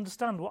way I can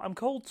understand what I'm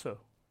called to.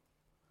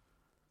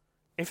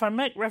 If I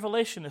make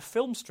Revelation a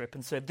film strip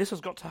and say this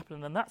has got to happen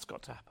and then that's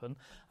got to happen,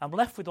 I'm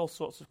left with all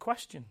sorts of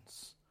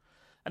questions.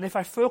 And if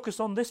I focus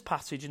on this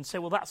passage and say,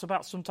 well, that's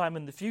about sometime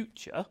in the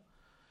future,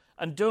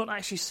 and don't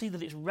actually see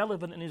that it's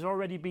relevant and is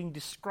already being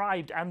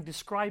described and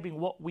describing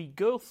what we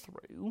go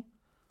through,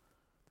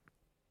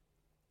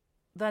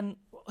 then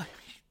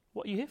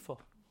what are you here for?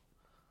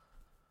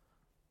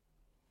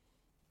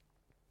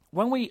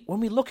 When we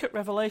look at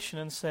Revelation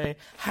and say,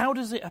 how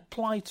does it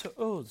apply to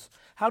us?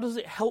 How does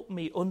it help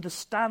me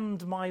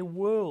understand my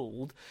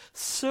world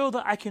so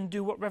that I can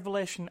do what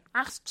Revelation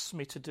asks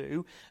me to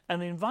do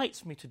and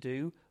invites me to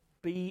do,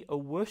 be a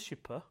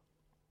worshipper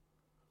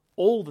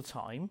all the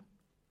time,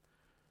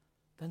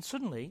 then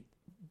suddenly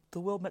the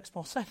world makes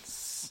more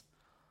sense.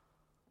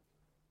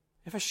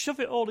 If I shove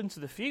it all into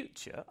the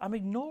future, I'm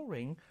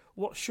ignoring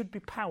what should be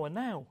power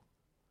now.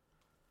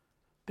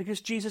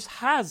 Because Jesus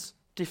has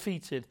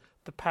defeated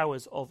the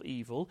powers of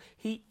evil.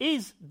 He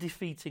is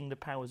defeating the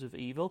powers of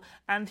evil,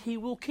 and he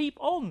will keep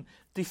on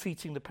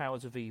defeating the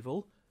powers of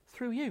evil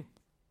through you.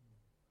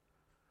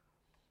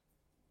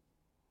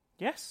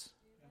 Yes?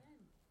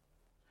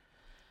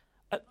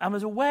 I'm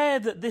as aware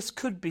that this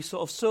could be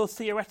sort of so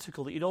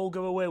theoretical that you'd all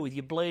go away with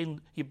your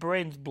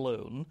brains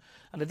blown.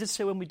 And I did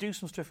say when we do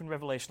some stuff in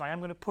Revelation, I am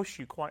going to push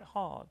you quite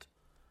hard.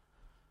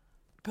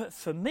 But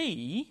for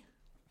me,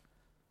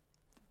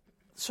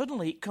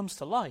 suddenly it comes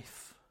to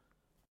life.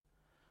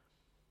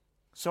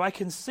 So I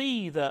can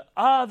see that,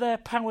 are there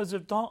powers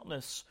of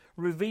darkness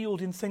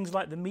revealed in things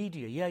like the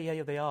media?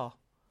 Yeah, they are.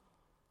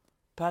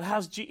 But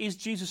is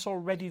Jesus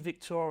already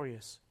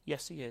victorious?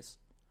 Yes, he is.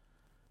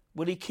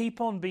 Will he keep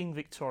on being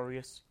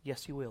victorious?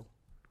 Yes, he will.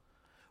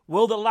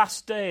 Will the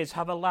last days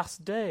have a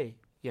last day?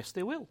 Yes,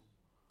 they will.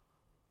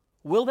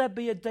 Will there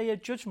be a day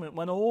of judgment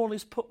when all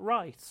is put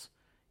right?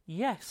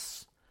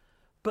 Yes.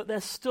 But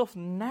there's stuff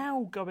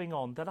now going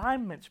on that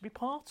I'm meant to be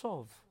part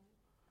of.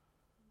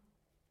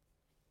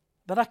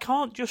 That I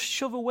can't just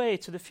shove away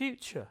to the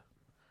future.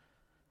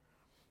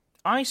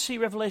 I see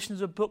Revelation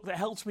as a book that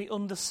helps me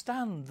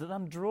understand that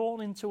I'm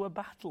drawn into a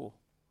battle.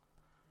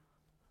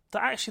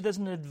 That actually there's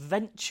an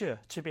adventure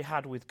to be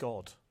had with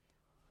God.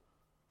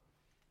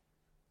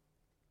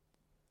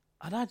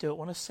 And I don't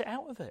want to sit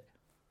out of it.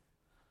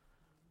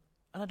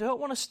 And I don't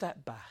want to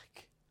step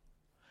back.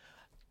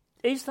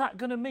 Is that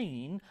going to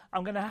mean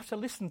I'm going to have to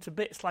listen to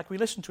bits like we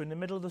listened to in the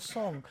middle of the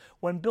song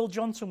when Bill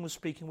Johnson was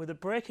speaking with a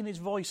break in his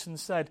voice and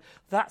said,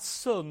 that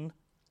son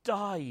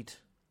died?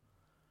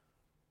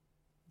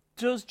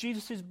 Does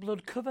Jesus'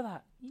 blood cover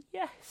that?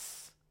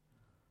 Yes.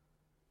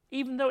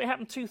 Even though it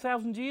happened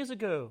 2,000 years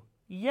ago.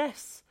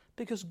 Yes,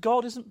 Because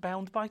God isn't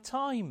bound by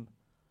time.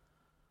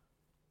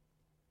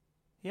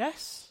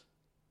 Yes?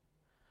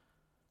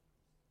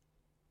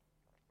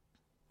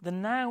 The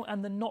now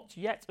and the not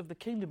yet of the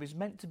kingdom is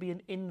meant to be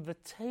an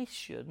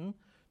invitation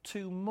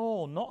to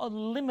more, not a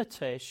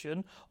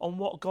limitation on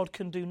what God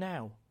can do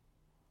now.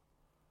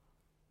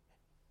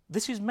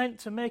 This is meant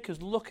to make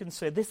us look and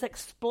say, this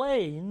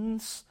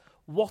explains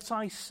what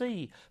I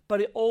see,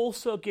 but it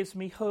also gives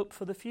me hope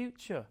for the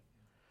future,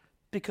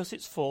 because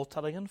it's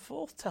foretelling and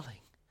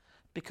forthtelling,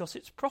 because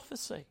it's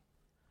prophecy.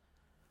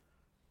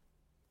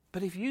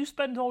 But if you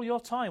spend all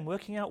your time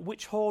working out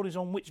which horn is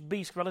on which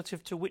beast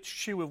relative to which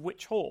shoe of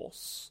which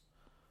horse,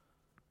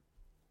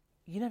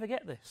 you never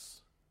get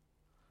this.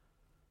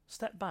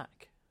 Step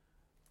back.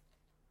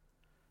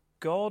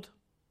 God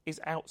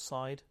is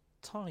outside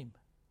time.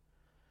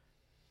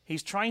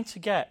 He's trying to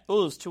get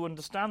us to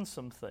understand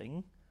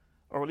something,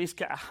 or at least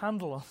get a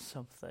handle on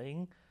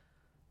something,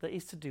 that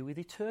is to do with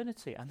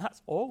eternity. And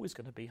that's always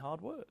going to be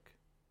hard work.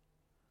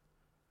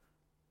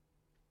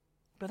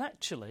 But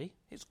actually,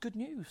 it's good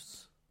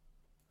news.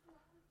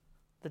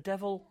 The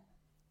devil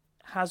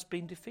has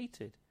been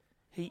defeated.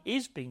 He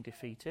is being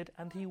defeated,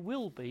 and he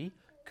will be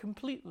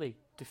completely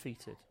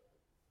defeated.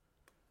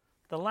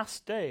 The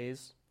last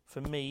days,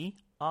 for me,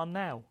 are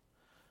now,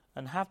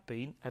 and have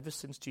been ever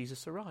since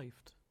Jesus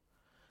arrived,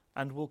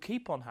 and will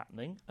keep on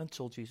happening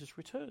until Jesus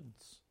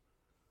returns.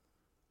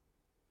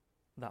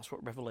 That's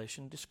what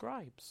Revelation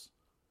describes.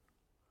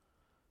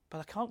 But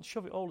I can't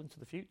shove it all into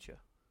the future.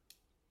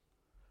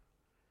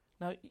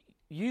 Now,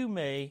 you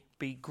may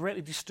be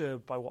greatly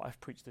disturbed by what I've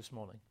preached this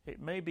morning.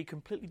 It may be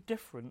completely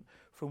different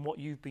from what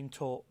you've been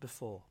taught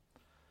before.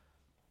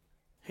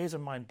 Here's a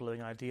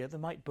mind-blowing idea. They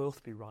might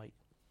both be right.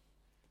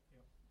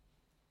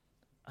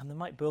 And they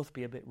might both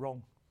be a bit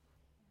wrong.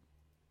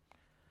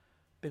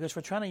 Because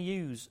we're trying to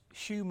use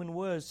human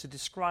words to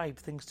describe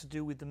things to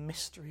do with the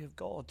mystery of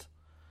God.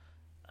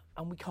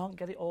 And we can't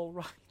get it all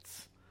right.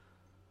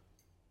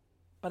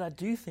 But I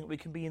do think we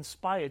can be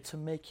inspired to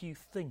make you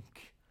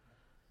think.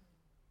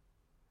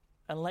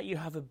 And let you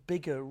have a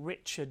bigger,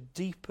 richer,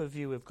 deeper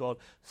view of God,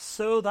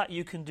 so that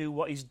you can do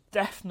what is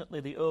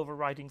definitely the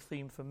overriding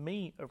theme for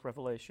me of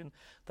Revelation,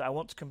 that I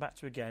want to come back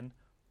to again,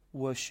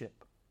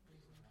 worship.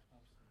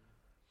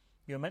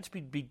 You're meant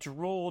to be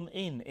drawn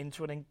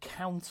into an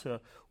encounter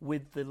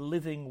with the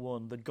living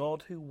one, the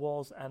God who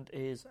was and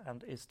is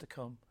to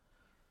come.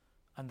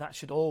 And that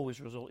should always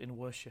result in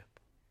worship.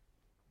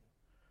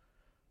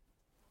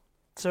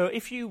 So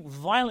if you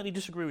violently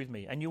disagree with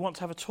me and you want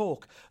to have a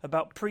talk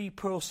about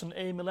pre-post and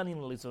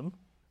amillennialism,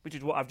 which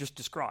is what I've just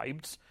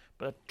described,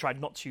 but I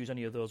tried not to use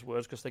any of those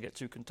words because they get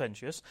too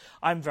contentious,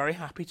 I'm very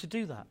happy to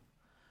do that.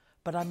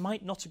 But I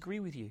might not agree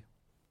with you.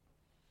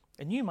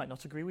 And you might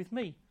not agree with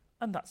me.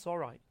 And that's all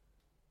right.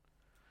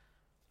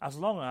 As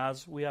long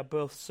as we are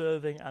both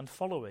serving and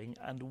following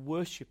and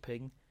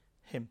worshipping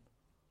Him.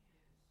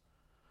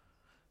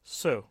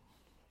 So,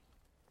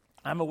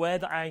 I'm aware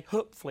that I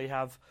hopefully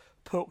have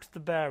poked the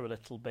bear a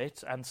little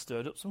bit and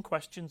stirred up some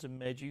questions and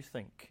made you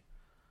think.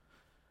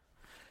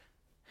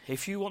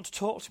 If you want to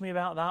talk to me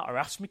about that or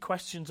ask me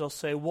questions or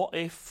say, what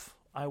if,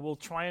 I will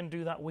try and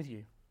do that with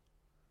you.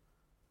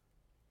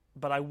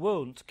 But I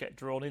won't get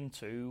drawn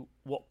into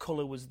what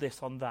colour was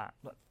this on that.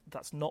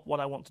 That's not what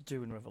I want to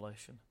do in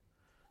Revelation.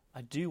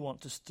 I do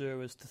want to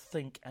stir us to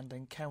think and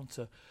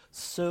encounter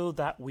so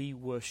that we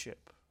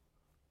worship.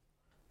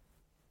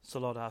 So,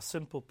 Lord, our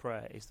simple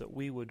prayer is that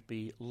we would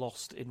be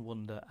lost in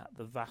wonder at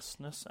the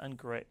vastness and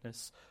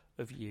greatness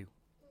of you.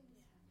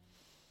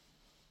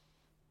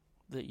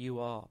 That you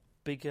are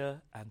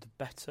bigger and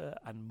better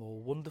and more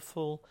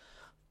wonderful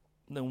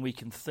than we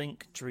can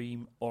think,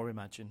 dream, or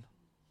imagine.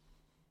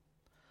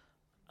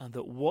 And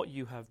that what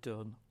you have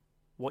done,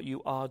 what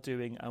you are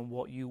doing, and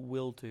what you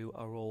will do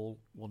are all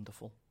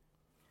wonderful.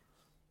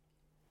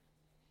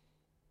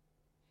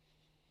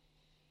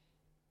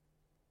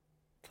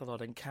 So,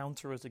 Lord,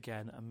 encounter us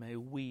again, and may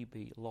we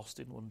be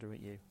lost in wonder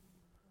at you.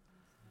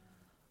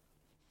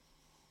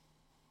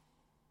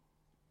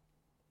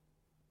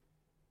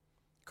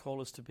 Call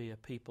us to be a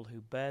people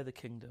who bear the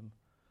kingdom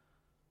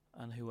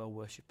and who are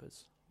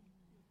worshippers.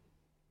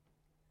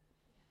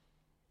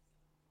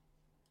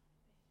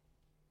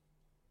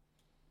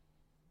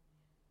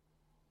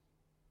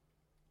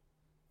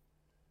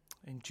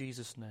 In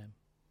Jesus' name,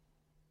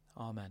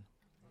 amen.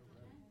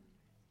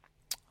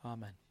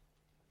 Amen.